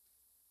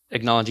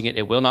acknowledging it,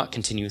 it will not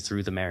continue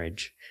through the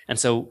marriage. And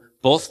so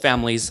both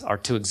families are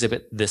to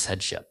exhibit this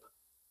headship.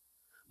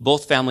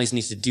 Both families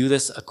need to do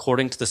this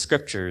according to the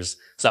scriptures,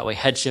 so that way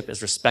headship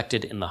is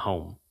respected in the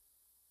home.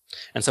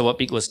 And so what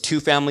was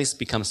 2 families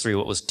becomes 3.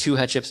 What was 2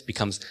 headships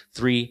becomes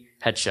 3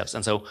 headships.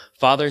 And so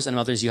fathers and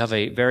mothers, you have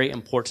a very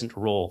important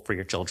role for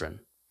your children.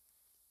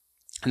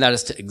 And that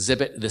is to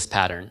exhibit this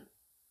pattern.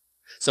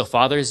 So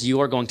fathers, you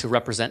are going to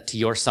represent to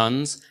your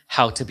sons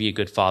how to be a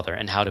good father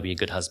and how to be a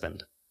good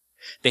husband.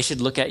 They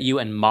should look at you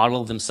and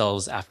model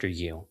themselves after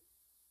you.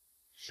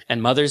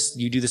 And mothers,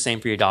 you do the same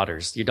for your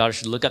daughters. Your daughters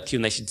should look up to you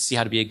and they should see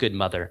how to be a good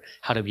mother,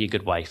 how to be a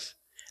good wife.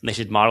 And they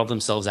should model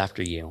themselves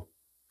after you.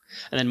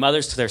 And then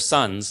mothers to their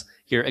sons,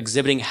 you're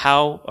exhibiting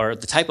how, or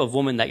the type of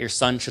woman that your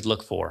son should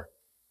look for.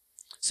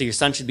 So your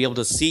son should be able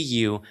to see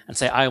you and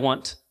say, I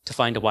want to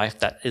find a wife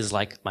that is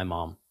like my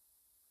mom.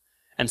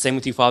 And same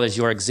with you fathers,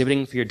 you are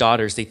exhibiting for your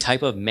daughters the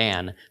type of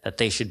man that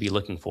they should be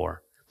looking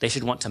for. They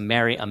should want to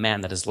marry a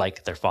man that is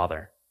like their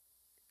father.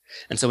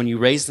 And so when you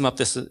raise them up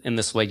in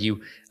this way,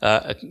 you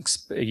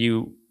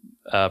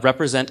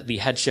represent the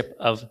headship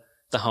of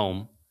the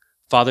home.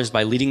 Fathers,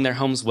 by leading their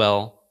homes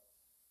well,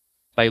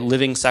 by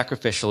living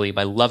sacrificially,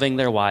 by loving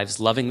their wives,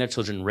 loving their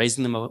children,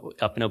 raising them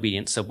up in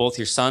obedience, so both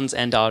your sons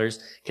and daughters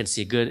can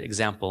see a good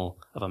example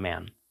of a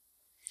man.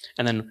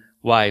 And then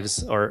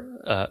wives,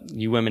 or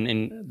you women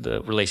in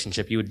the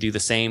relationship, you would do the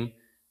same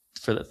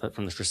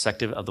from the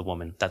perspective of the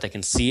woman, that they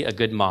can see a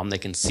good mom, they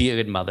can see a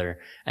good mother,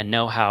 and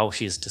know how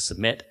she is to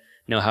submit,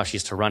 know how she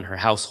is to run her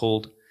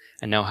household,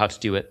 and know how to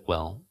do it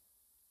well.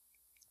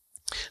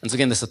 And so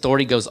again, this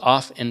authority goes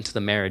off into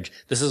the marriage.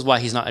 This is why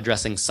he's not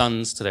addressing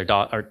sons to their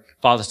or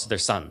fathers to their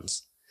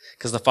sons.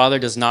 Because the father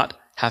does not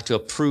have to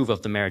approve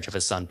of the marriage of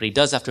his son, but he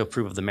does have to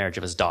approve of the marriage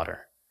of his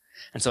daughter.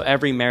 And so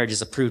every marriage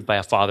is approved by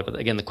a father, but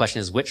again, the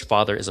question is which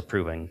father is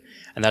approving?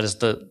 And that is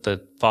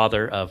the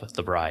father of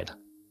the bride.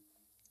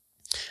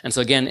 And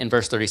so again, in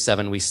verse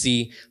 37, we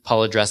see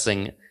Paul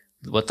addressing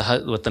what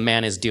the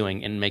man is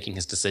doing in making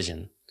his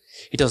decision.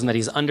 He tells him that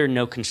he's under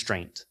no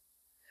constraint.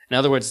 In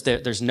other words,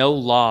 there's no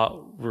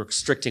law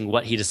restricting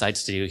what he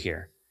decides to do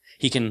here.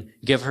 He can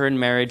give her in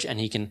marriage and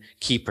he can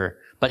keep her,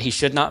 but he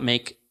should not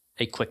make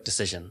a quick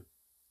decision.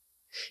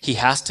 He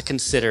has to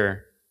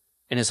consider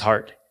in his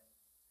heart.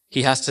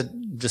 He has to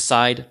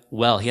decide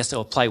well. He has to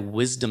apply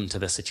wisdom to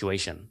this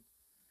situation.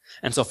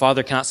 And so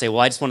father cannot say,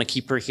 well, I just want to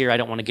keep her here. I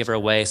don't want to give her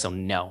away. So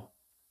no.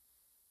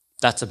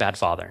 That's a bad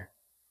father.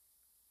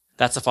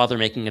 That's a father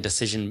making a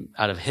decision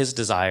out of his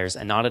desires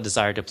and not a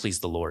desire to please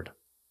the Lord.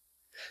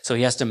 So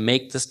he has to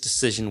make this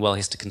decision well. He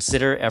has to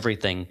consider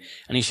everything,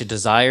 and he should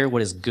desire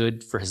what is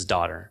good for his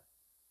daughter.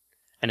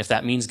 And if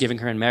that means giving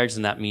her in marriage,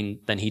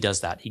 then he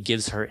does that. He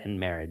gives her in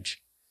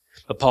marriage.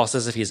 But Paul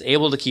says if he is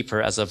able to keep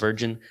her as a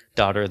virgin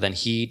daughter, then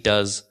he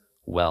does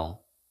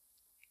well.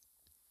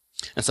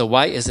 And so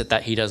why is it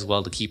that he does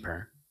well to keep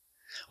her?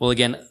 Well,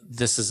 again,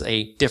 this is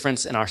a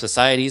difference in our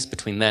societies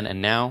between then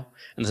and now.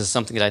 And this is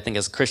something that I think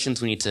as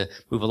Christians we need to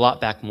move a lot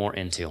back more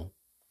into.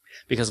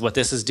 Because what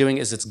this is doing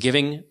is it's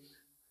giving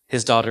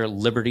his daughter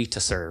liberty to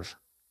serve.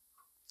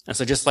 And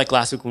so just like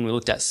last week when we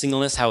looked at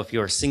singleness, how if you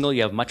are single,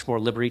 you have much more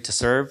liberty to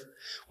serve.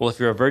 Well, if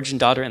you're a virgin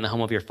daughter in the home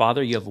of your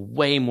father, you have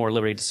way more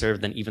liberty to serve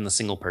than even the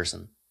single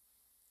person.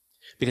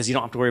 Because you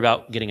don't have to worry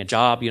about getting a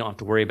job. You don't have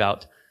to worry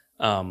about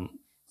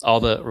all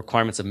the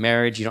requirements of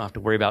marriage. You don't have to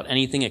worry about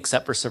anything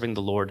except for serving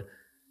the Lord.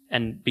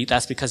 And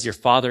that's because your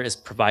father is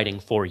providing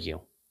for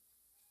you.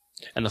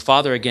 And the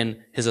father,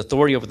 again, his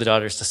authority over the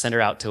daughter is to send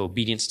her out to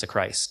obedience to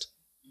Christ.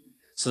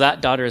 So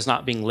that daughter is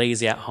not being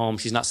lazy at home.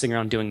 She's not sitting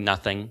around doing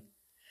nothing.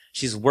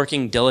 She's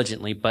working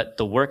diligently, but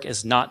the work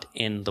is not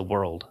in the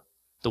world.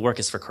 The work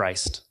is for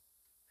Christ.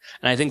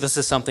 And I think this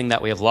is something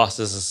that we have lost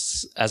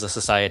as a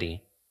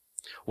society.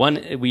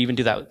 One, we even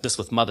do this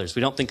with mothers.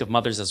 We don't think of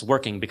mothers as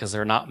working because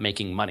they're not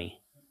making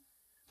money.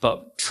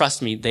 But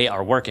trust me, they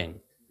are working.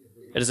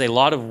 It is a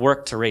lot of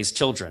work to raise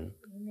children.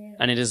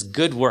 And it is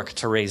good work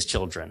to raise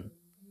children.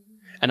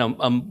 And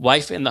a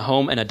wife in the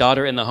home and a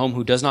daughter in the home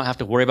who does not have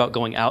to worry about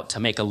going out to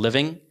make a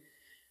living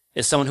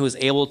is someone who is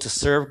able to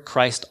serve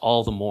Christ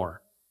all the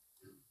more.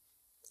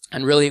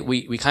 And really,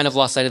 we kind of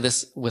lost sight of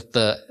this with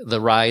the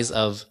rise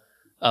of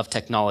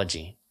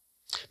technology.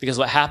 Because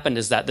what happened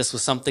is that this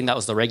was something that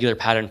was the regular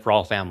pattern for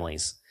all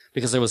families.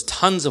 Because there was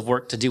tons of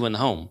work to do in the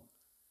home.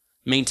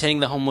 Maintaining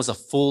the home was a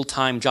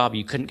full-time job.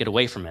 You couldn't get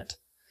away from it.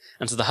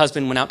 And so the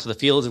husband went out to the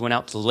fields and went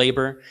out to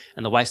labor,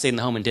 and the wife stayed in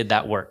the home and did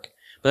that work.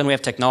 But then we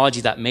have technology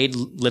that made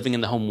living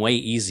in the home way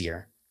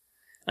easier.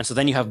 And so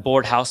then you have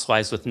bored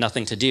housewives with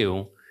nothing to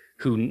do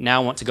who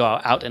now want to go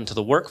out into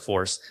the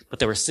workforce, but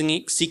they were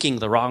seeking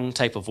the wrong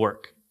type of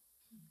work.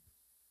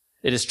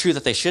 It is true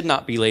that they should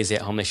not be lazy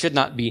at home. They should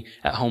not be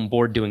at home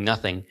bored doing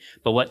nothing.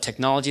 But what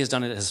technology has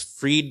done, it has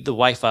freed the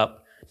wife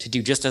up to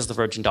do just as the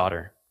virgin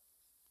daughter.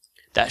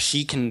 That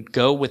she can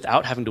go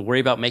without having to worry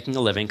about making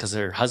a living because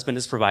her husband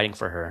is providing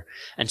for her.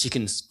 And she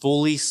can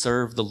fully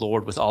serve the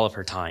Lord with all of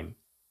her time.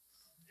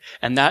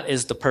 And that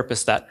is the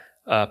purpose that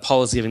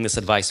Paul is giving this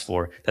advice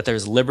for, that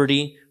there's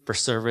liberty for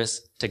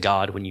service to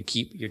God when you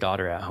keep your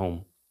daughter at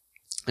home.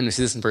 And we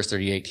see this in verse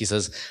 38. He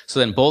says, so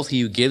then both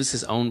he who gives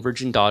his own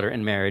virgin daughter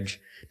in marriage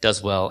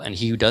does well, and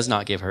he who does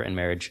not give her in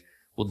marriage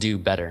will do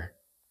better.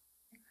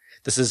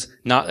 This is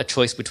not a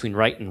choice between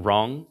right and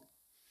wrong.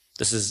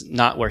 This is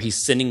not where he's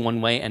sinning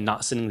one way and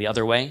not sinning the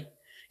other way.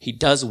 He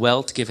does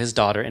well to give his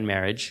daughter in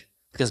marriage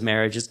because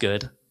marriage is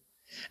good.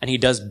 And he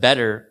does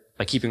better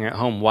by keeping her at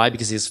home. Why?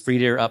 Because he has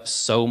freed her up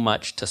so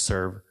much to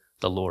serve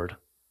the Lord.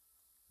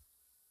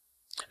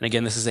 And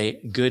again, this is a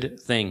good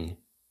thing.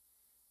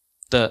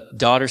 The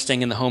daughter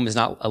staying in the home is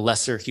not a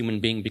lesser human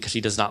being because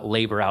she does not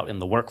labor out in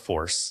the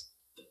workforce.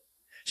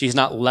 She's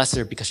not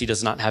lesser because she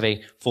does not have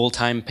a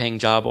full-time paying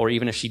job, or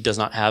even if she does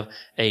not have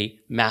a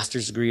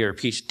master's degree or a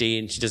PhD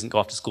and she doesn't go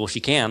off to school, she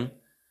can,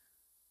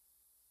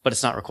 but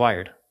it's not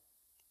required.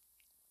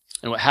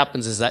 And what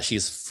happens is that she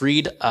is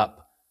freed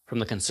up from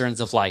the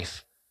concerns of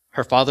life.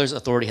 Her father's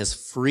authority has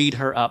freed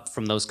her up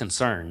from those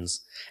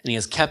concerns, and he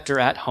has kept her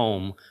at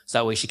home so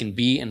that way she can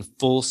be in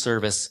full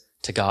service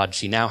to God.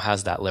 She now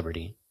has that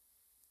liberty.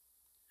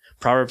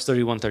 Proverbs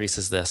 31:30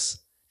 says this,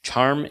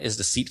 charm is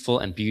deceitful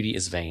and beauty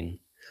is vain,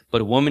 but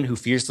a woman who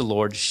fears the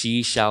Lord,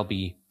 she shall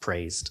be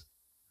praised.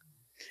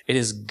 It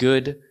is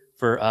good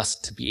for us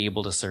to be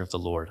able to serve the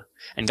Lord.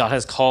 And God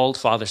has called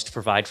fathers to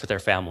provide for their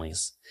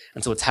families.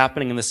 And so what's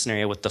happening in this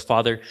scenario with the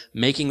father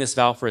making this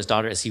vow for his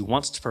daughter is he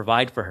wants to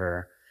provide for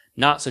her,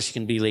 not so she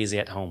can be lazy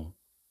at home,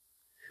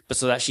 but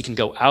so that she can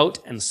go out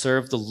and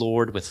serve the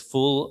Lord with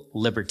full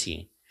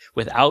liberty,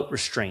 without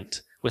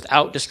restraint,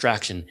 without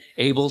distraction,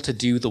 able to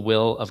do the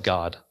will of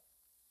God.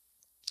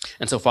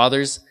 And so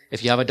fathers,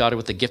 if you have a daughter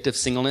with the gift of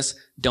singleness,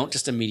 don't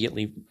just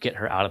immediately get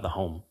her out of the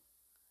home.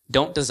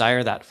 Don't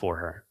desire that for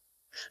her.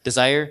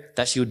 Desire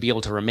that she would be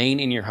able to remain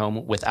in your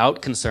home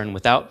without concern,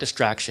 without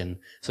distraction,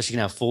 so she can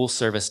have full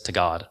service to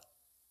God.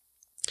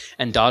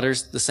 And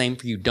daughters, the same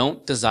for you.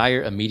 Don't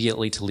desire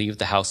immediately to leave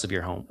the house of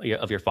your home,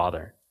 of your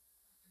father.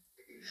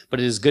 But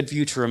it is good for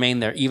you to remain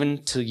there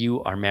even till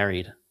you are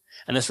married.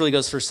 And this really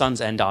goes for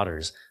sons and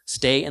daughters.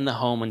 Stay in the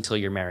home until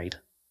you're married.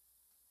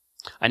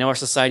 I know our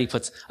society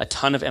puts a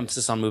ton of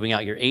emphasis on moving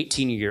out. You're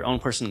 18, you're your own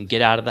person,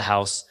 get out of the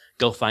house,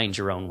 go find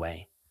your own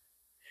way.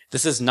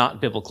 This is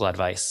not biblical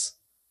advice.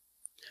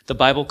 The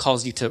Bible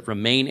calls you to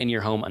remain in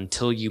your home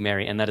until you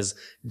marry, and that is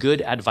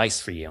good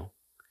advice for you,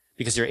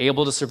 because you're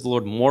able to serve the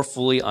Lord more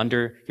fully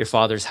under your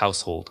father's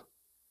household.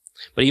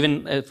 But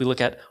even if we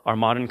look at our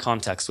modern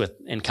context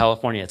in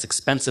California, it's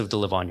expensive to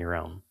live on your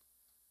own.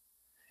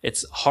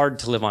 It's hard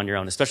to live on your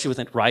own, especially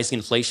with rising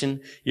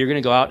inflation. You're going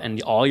to go out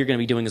and all you're going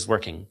to be doing is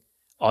working.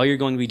 All you're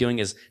going to be doing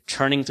is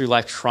churning through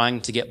life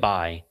trying to get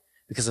by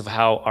because of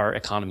how our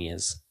economy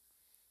is.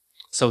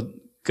 So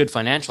good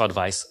financial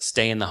advice,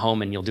 stay in the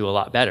home and you'll do a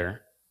lot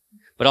better.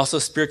 But also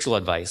spiritual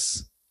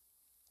advice,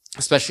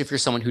 especially if you're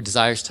someone who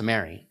desires to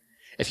marry.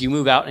 If you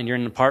move out and you're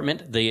in an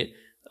apartment, the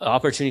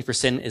opportunity for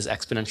sin is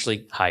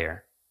exponentially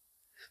higher.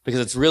 Because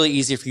it's really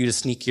easier for you to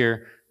sneak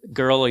your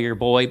girl or your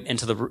boy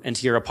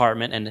into your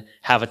apartment and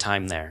have a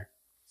time there.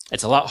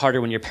 It's a lot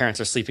harder when your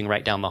parents are sleeping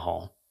right down the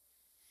hall.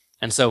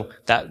 And so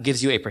that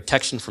gives you a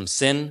protection from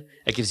sin.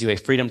 It gives you a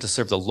freedom to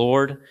serve the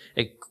Lord.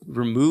 It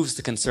removes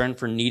the concern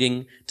for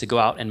needing to go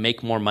out and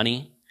make more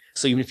money.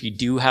 So even if you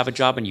do have a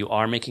job and you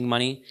are making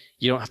money,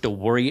 you don't have to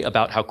worry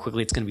about how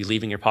quickly it's going to be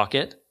leaving your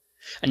pocket,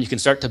 And you can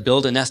start to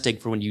build a nest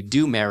egg for when you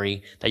do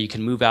marry, that you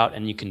can move out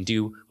and you can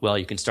do well.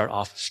 You can start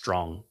off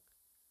strong.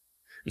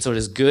 And so it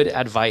is good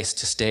advice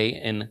to stay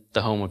in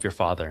the home of your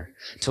father,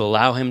 to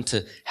allow him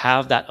to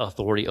have that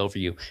authority over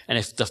you. And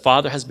if the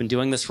father has been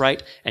doing this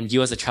right and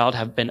you as a child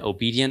have been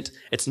obedient,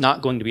 it's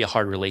not going to be a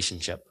hard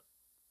relationship.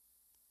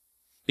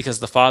 Because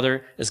the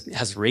father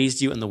has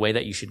raised you in the way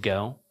that you should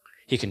go.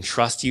 He can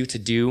trust you to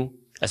do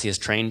as he has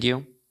trained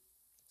you.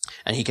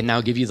 And he can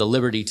now give you the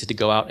liberty to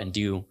go out and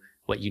do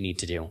what you need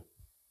to do.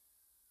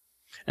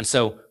 And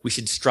so we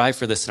should strive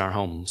for this in our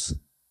homes.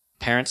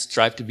 Parents,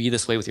 strive to be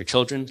this way with your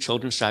children.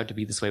 Children, strive to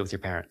be this way with your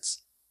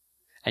parents.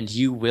 And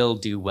you will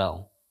do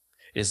well.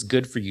 It is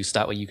good for you so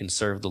that way you can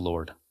serve the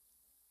Lord.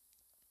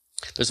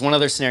 There's one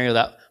other scenario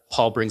that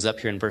Paul brings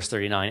up here in verse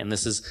 39, and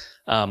this is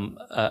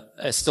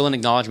still an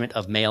acknowledgement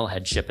of male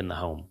headship in the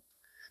home.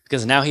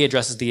 Because now he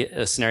addresses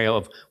the scenario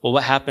of, well,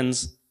 what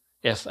happens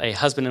if a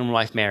husband and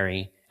wife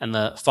marry and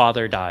the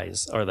father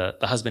dies, or the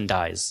husband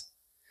dies?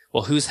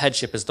 Well, whose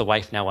headship is the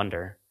wife now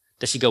under?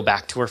 Does she go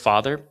back to her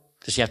father?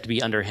 Does she have to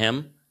be under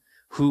him?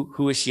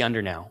 Who is she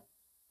under now?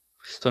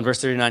 So in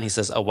verse 39, he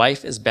says, a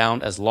wife is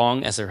bound as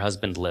long as her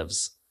husband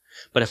lives.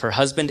 But if her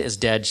husband is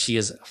dead, she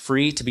is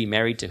free to be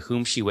married to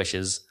whom she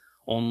wishes,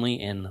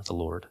 only in the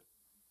Lord.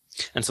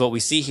 And so what we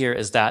see here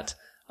is that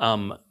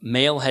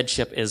male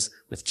headship is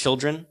with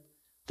children.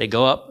 They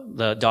go up,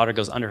 the daughter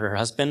goes under her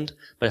husband,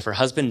 but if her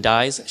husband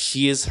dies,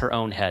 she is her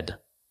own head.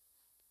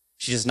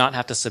 She does not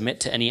have to submit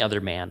to any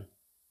other man.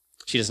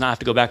 She does not have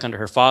to go back under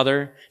her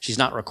father. She's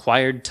not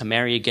required to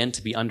marry again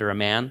to be under a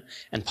man.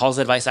 And Paul's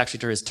advice actually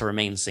to her is to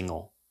remain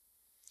single.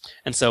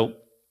 And so,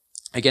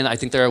 again, I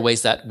think there are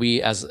ways that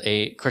we as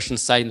a Christian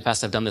society in the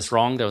past have done this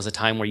wrong. There was a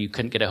time where you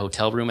couldn't get a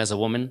hotel room as a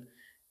woman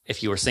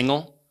if you were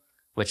single,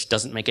 which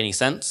doesn't make any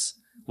sense.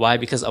 Why?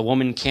 Because a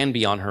woman can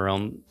be on her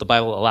own. The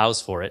Bible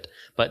allows for it.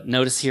 But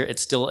notice here, it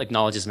still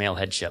acknowledges male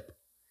headship.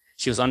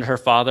 She was under her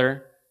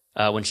father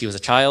when she was a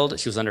child.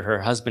 She was under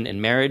her husband in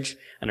marriage,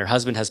 and her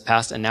husband has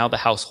passed, and now the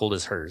household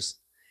is hers.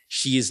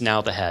 She is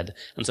now the head.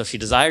 And so if she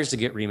desires to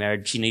get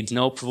remarried, she needs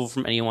no approval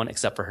from anyone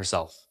except for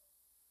herself.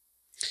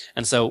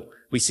 And so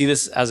we see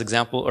this as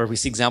we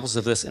see examples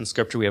of this in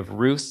Scripture. We have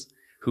Ruth,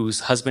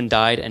 whose husband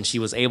died, and she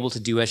was able to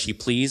do as she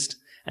pleased,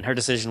 and her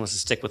decision was to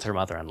stick with her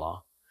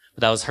mother-in-law.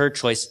 But that was her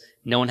choice.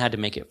 No one had to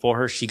make it for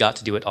her. She got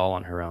to do it all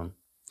on her own.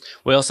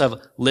 We also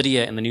have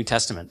Lydia in the New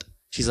Testament.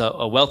 She's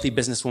a wealthy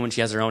businesswoman.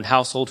 She has her own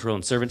household, her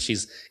own servants.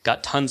 She's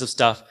got tons of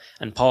stuff,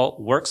 and Paul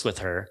works with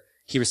her.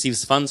 He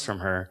receives funds from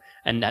her,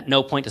 and at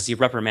no point does he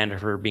reprimand her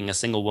for being a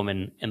single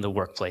woman in the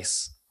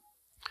workplace.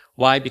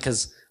 Why?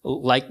 Because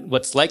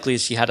what's likely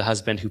is she had a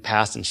husband who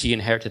passed, and she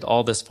inherited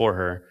all this for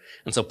her.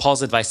 And so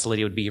Paul's advice to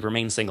Lydia would be,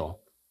 remain single.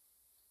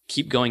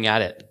 Keep going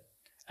at it.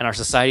 And our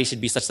society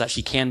should be such that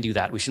she can do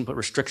that. We shouldn't put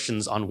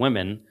restrictions on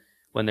women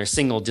when they're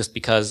single just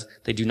because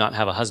they do not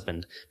have a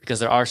husband. Because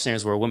there are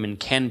scenarios where women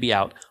can be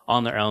out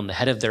on their own, the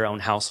head of their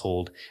own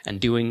household, and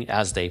doing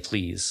as they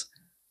please.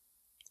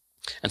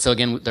 And so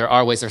again, there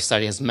are ways our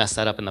society has messed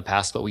that up in the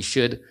past, but we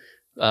should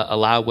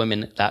allow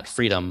women that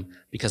freedom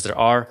because there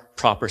are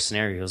proper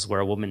scenarios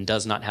where a woman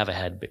does not have a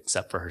head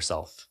except for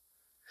herself.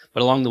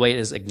 But along the way, it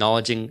is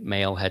acknowledging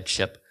male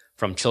headship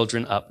from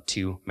children up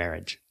to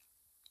marriage.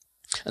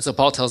 And so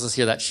Paul tells us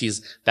here that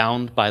she's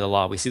bound by the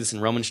law. We see this in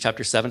Romans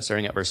chapter 7,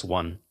 starting at verse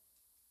 1.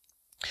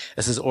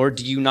 It says, or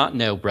do you not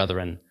know,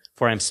 brethren,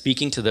 for I am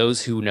speaking to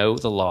those who know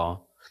the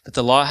law, that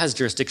the law has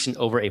jurisdiction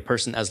over a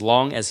person as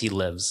long as he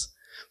lives.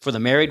 For the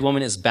married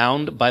woman is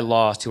bound by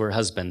law to her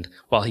husband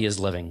while he is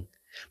living.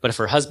 But if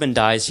her husband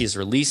dies, she is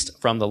released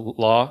from the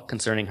law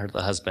concerning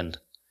the husband.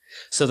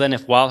 So then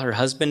if while her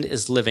husband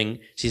is living,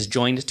 she is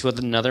joined to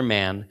another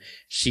man,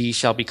 she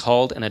shall be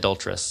called an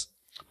adulteress.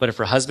 But if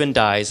her husband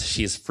dies,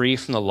 she is free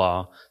from the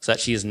law, so that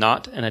she is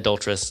not an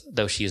adulteress,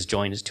 though she is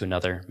joined to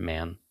another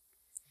man.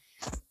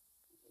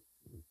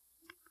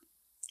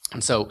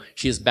 And so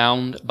she is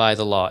bound by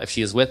the law. If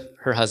she is with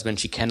her husband,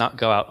 she cannot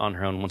go out on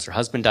her own. Once her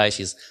husband dies,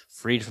 she is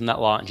freed from that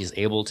law, and she is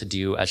able to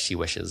do as she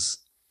wishes.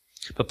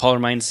 But Paul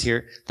reminds us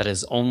here that it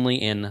is only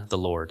in the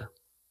Lord.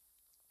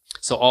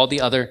 So all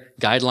the other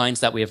guidelines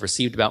that we have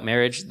received about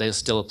marriage, they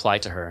still apply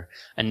to her.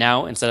 And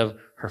now, instead of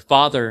her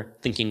father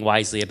thinking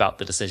wisely about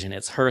the decision,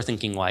 it's her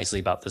thinking wisely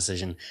about the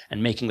decision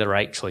and making the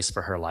right choice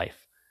for her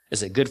life.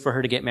 Is it good for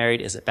her to get married?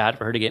 Is it bad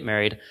for her to get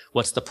married?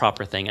 What's the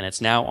proper thing? And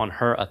it's now on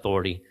her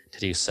authority to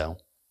do so.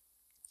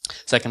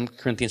 2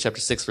 Corinthians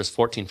chapter 6, verse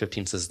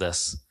 14-15 says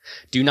this,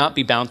 do not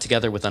be bound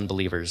together with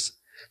unbelievers.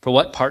 For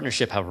what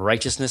partnership have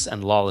righteousness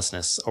and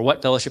lawlessness? Or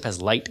what fellowship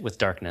has light with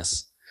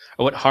darkness?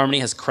 Or what harmony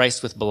has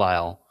Christ with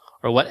Belial?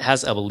 Or what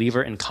has a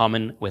believer in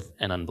common with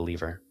an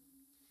unbeliever?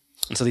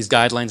 And so these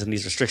guidelines and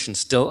these restrictions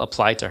still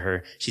apply to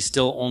her. She's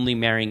still only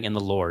marrying in the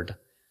Lord.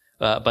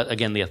 But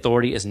again, the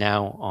authority is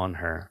now on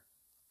her.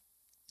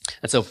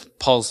 And so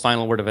Paul's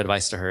final word of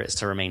advice to her is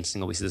to remain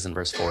single. We see this in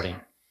verse 40.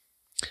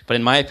 But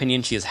in my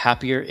opinion, she is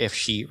happier if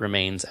she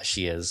remains as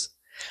she is.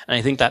 And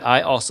I think that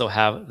I also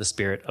have the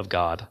Spirit of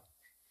God.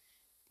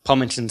 Paul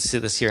mentions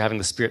this here, having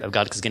the Spirit of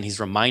God, because again, he's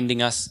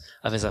reminding us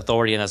of his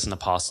authority and as an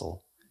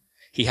apostle.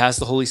 He has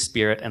the Holy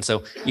Spirit, and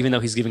so even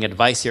though he's giving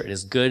advice here, it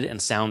is good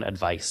and sound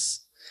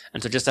advice.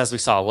 And so just as we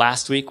saw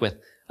last week with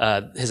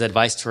his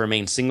advice to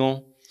remain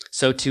single,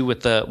 so too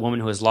with the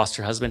woman who has lost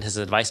her husband, his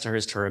advice to her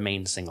is to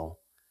remain single.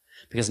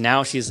 Because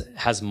now she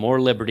has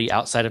more liberty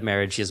outside of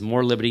marriage. She has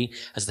more liberty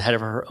as the head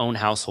of her own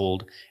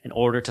household in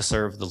order to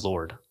serve the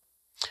Lord.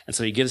 And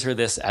so he gives her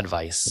this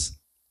advice.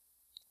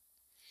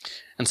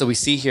 And so we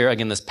see here,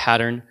 again, this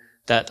pattern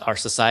that our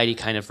society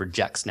kind of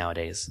rejects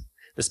nowadays.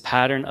 This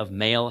pattern of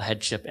male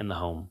headship in the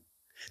home.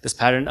 This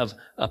pattern of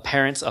a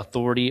parent's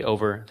authority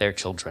over their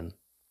children.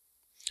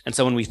 And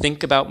so when we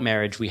think about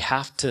marriage, we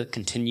have to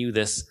continue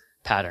this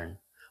pattern.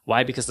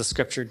 Why? Because the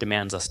scripture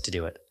demands us to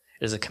do it.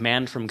 It is a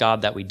command from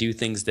God that we do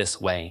things this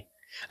way.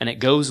 And it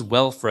goes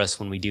well for us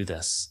when we do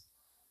this.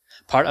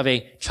 Part of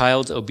a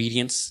child's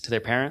obedience to their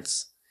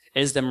parents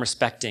is them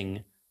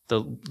respecting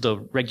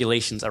the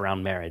regulations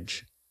around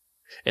marriage.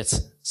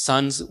 It's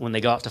sons, when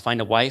they go out to find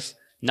a wife,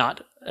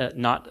 not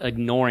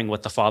ignoring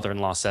what the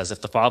father-in-law says.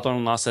 If the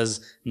father-in-law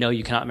says, no,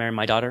 you cannot marry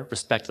my daughter,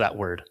 respect that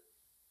word.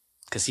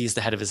 Because he's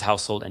the head of his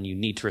household and you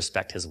need to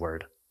respect his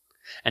word.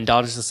 And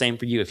daughters, the same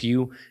for you. If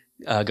you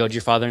go to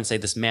your father and say,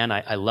 this man,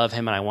 I love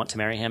him and I want to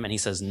marry him, and he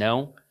says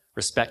no,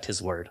 respect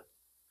his word.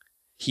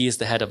 He is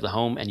the head of the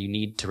home and you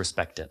need to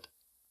respect it.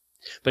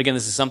 But again,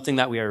 this is something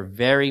that we are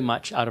very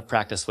much out of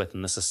practice with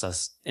in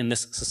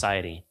this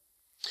society.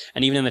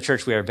 And even in the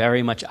church, we are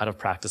very much out of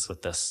practice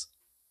with this.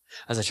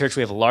 As a church,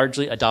 we have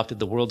largely adopted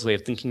the world's way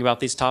of thinking about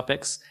these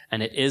topics,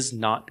 and it is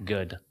not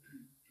good.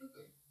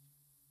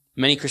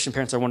 Many Christian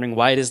parents are wondering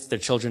why it is that their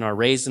children are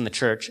raised in the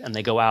church and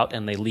they go out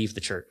and they leave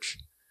the church.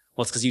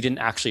 Well, it's because you didn't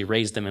actually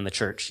raise them in the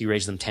church. You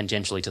raised them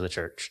tangentially to the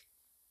church.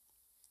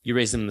 You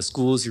raised them in the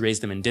schools. You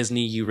raised them in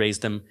Disney. You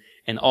raised them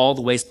in all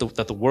the ways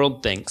that the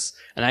world thinks.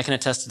 And I can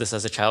attest to this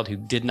as a child who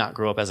did not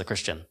grow up as a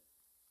Christian.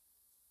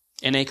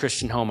 In a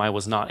Christian home, I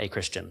was not a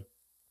Christian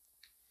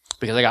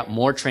because I got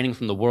more training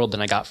from the world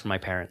than I got from my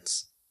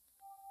parents.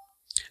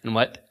 And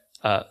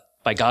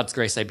by God's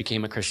grace, I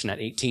became a Christian at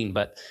 18.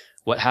 But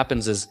what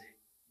happens is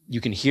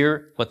you can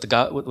hear what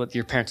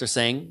your parents are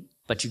saying,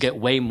 but you get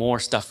way more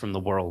stuff from the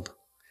world.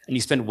 And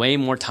you spend way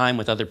more time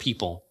with other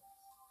people.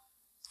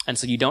 And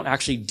so you don't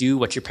actually do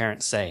what your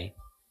parents say.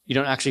 You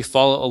don't actually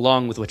follow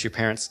along with what your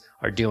parents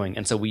are doing.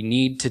 And so we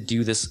need to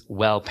do this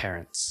well,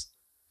 parents.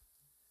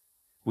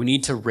 We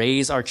need to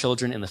raise our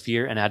children in the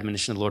fear and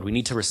admonition of the Lord. We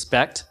need to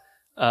respect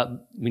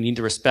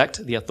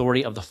the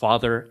authority of the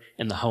father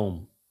in the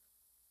home.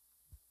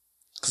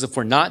 Because if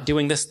we're not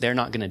doing this, they're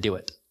not going to do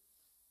it.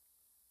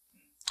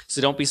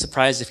 So don't be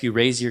surprised if you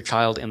raise your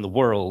child in the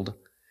world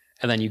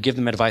and then you give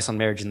them advice on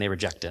marriage and they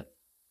reject it.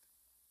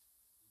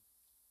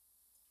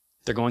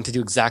 They're going to do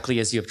exactly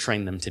as you have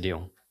trained them to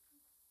do.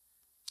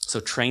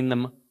 So train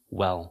them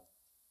well.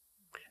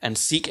 And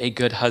seek a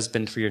good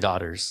husband for your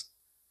daughters.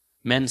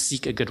 Men,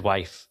 seek a good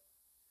wife.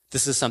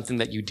 This is something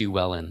that you do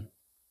well in.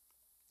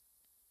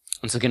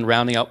 And so again,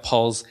 rounding out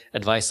Paul's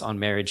advice on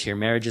marriage here.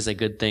 Marriage is a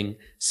good thing.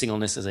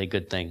 Singleness is a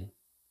good thing.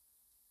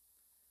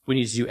 We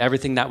need to do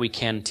everything that we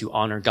can to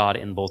honor God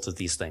in both of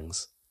these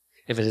things.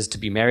 If it is to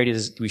be married,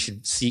 we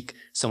should seek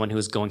someone who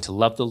is going to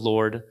love the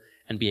Lord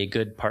and be a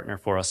good partner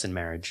for us in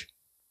marriage.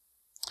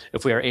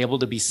 If we are able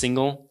to be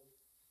single,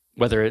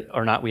 whether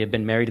or not we have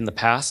been married in the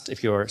past,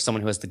 if you're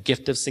someone who has the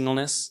gift of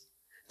singleness,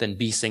 then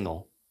be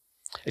single.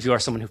 If you are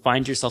someone who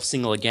finds yourself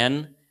single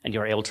again and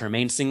you are able to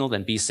remain single,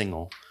 then be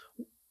single.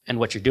 And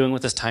what you're doing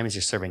with this time is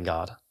you're serving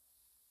God.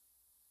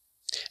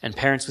 And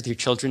parents with your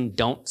children,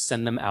 don't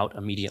send them out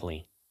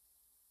immediately.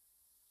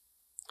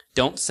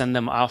 Don't send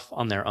them off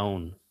on their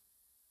own.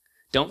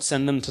 Don't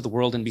send them to the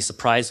world and be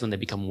surprised when they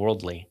become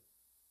worldly.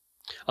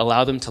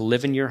 Allow them to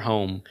live in your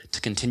home,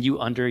 to continue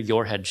under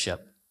your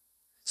headship,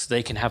 so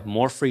they can have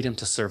more freedom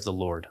to serve the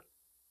Lord.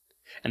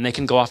 And they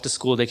can go off to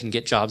school, they can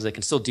get jobs, they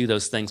can still do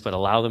those things, but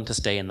allow them to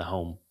stay in the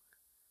home,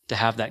 to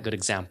have that good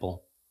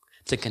example,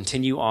 to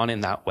continue on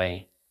in that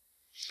way.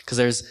 Because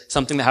there's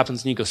something that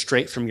happens when you go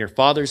straight from your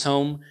father's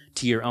home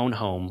to your own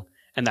home,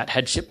 and that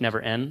headship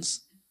never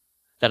ends,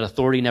 that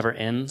authority never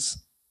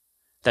ends,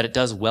 that it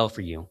does well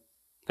for you,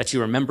 that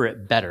you remember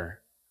it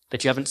better,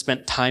 that you haven't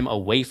spent time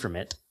away from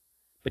it,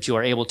 but you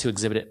are able to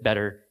exhibit it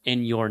better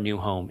in your new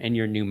home, in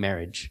your new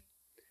marriage,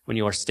 when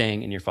you are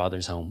staying in your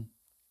father's home.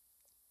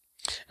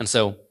 And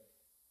so,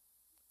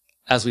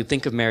 as we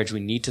think of marriage, we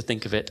need to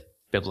think of it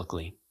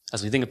biblically.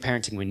 As we think of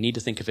parenting, we need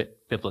to think of it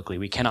biblically.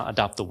 We cannot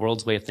adopt the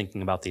world's way of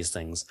thinking about these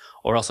things,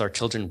 or else our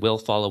children will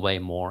fall away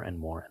more and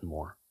more and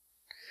more.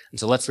 And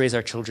so let's raise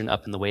our children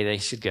up in the way they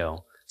should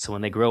go, so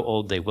when they grow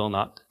old, they will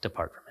not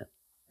depart from it.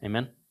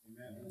 Amen?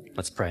 Amen.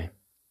 Let's pray.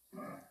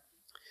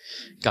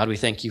 God, we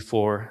thank you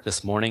for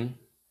this morning.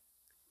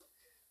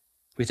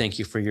 We thank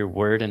you for your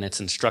word and its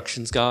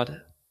instructions,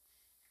 God,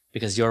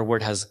 because your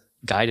word has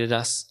guided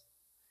us.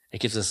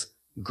 It gives us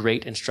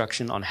great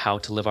instruction on how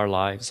to live our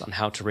lives, on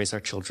how to raise our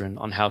children,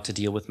 on how to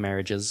deal with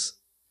marriages.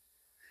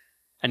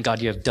 And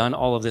God, you have done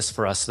all of this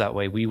for us so that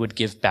way we would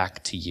give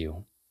back to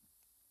you.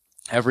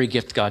 Every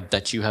gift, God,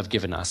 that you have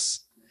given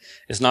us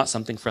is not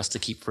something for us to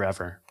keep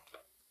forever.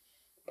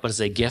 but as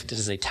a gift, it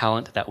is a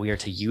talent that we are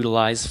to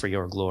utilize for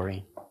your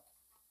glory.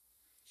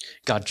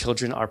 God,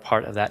 children are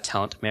part of that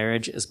talent.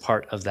 Marriage is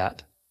part of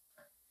that.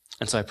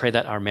 And so I pray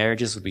that our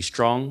marriages would be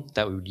strong,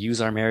 that we would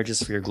use our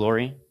marriages for your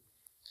glory.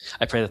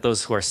 I pray that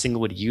those who are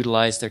single would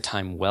utilize their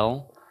time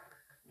well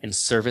in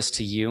service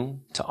to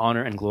you, to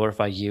honor and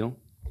glorify you.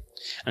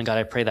 And God,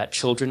 I pray that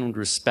children would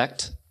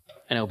respect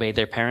and obey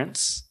their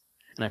parents.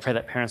 And I pray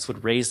that parents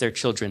would raise their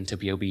children to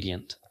be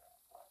obedient.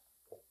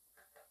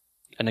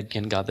 And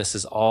again, God, this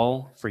is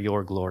all for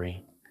your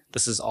glory.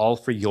 This is all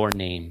for your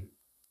name.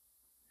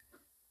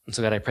 And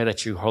so, God, I pray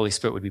that your Holy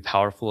Spirit would be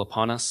powerful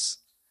upon us,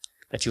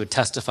 that you would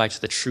testify to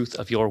the truth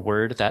of your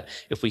word, that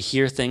if we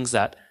hear things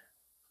that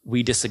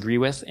we disagree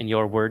with in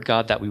your word,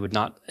 God, that we would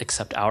not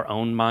accept our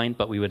own mind,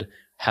 but we would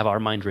have our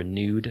mind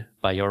renewed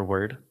by your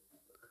word,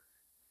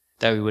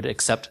 that we would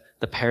accept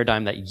the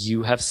paradigm that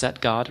you have set,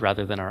 God,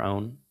 rather than our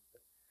own,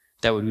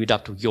 that we would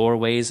adopt your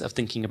ways of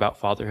thinking about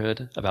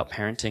fatherhood, about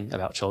parenting,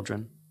 about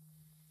children,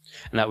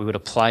 and that we would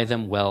apply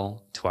them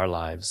well to our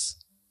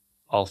lives,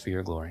 all for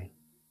your glory.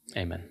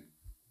 Amen.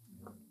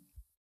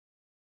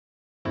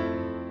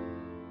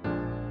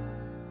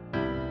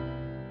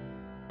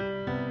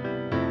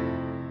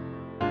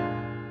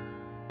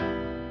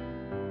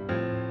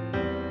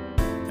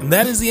 And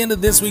that is the end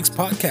of this week's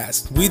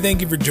podcast. We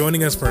thank you for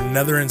joining us for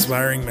another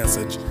inspiring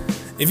message.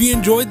 If you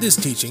enjoyed this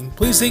teaching,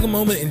 please take a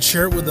moment and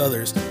share it with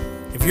others.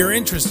 If you're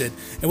interested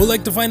and would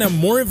like to find out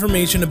more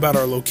information about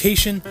our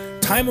location,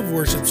 time of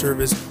worship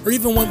service, or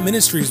even what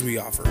ministries we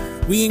offer,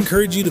 we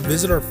encourage you to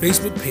visit our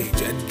Facebook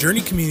page at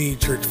Journey Community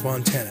Church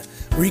Fontana,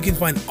 where you can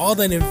find all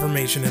that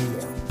information and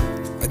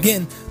more.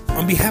 Again,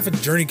 on behalf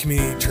of Journey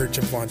Community Church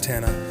in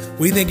Fontana,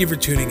 we thank you for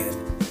tuning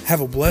in.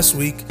 Have a blessed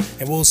week,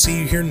 and we'll see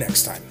you here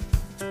next time.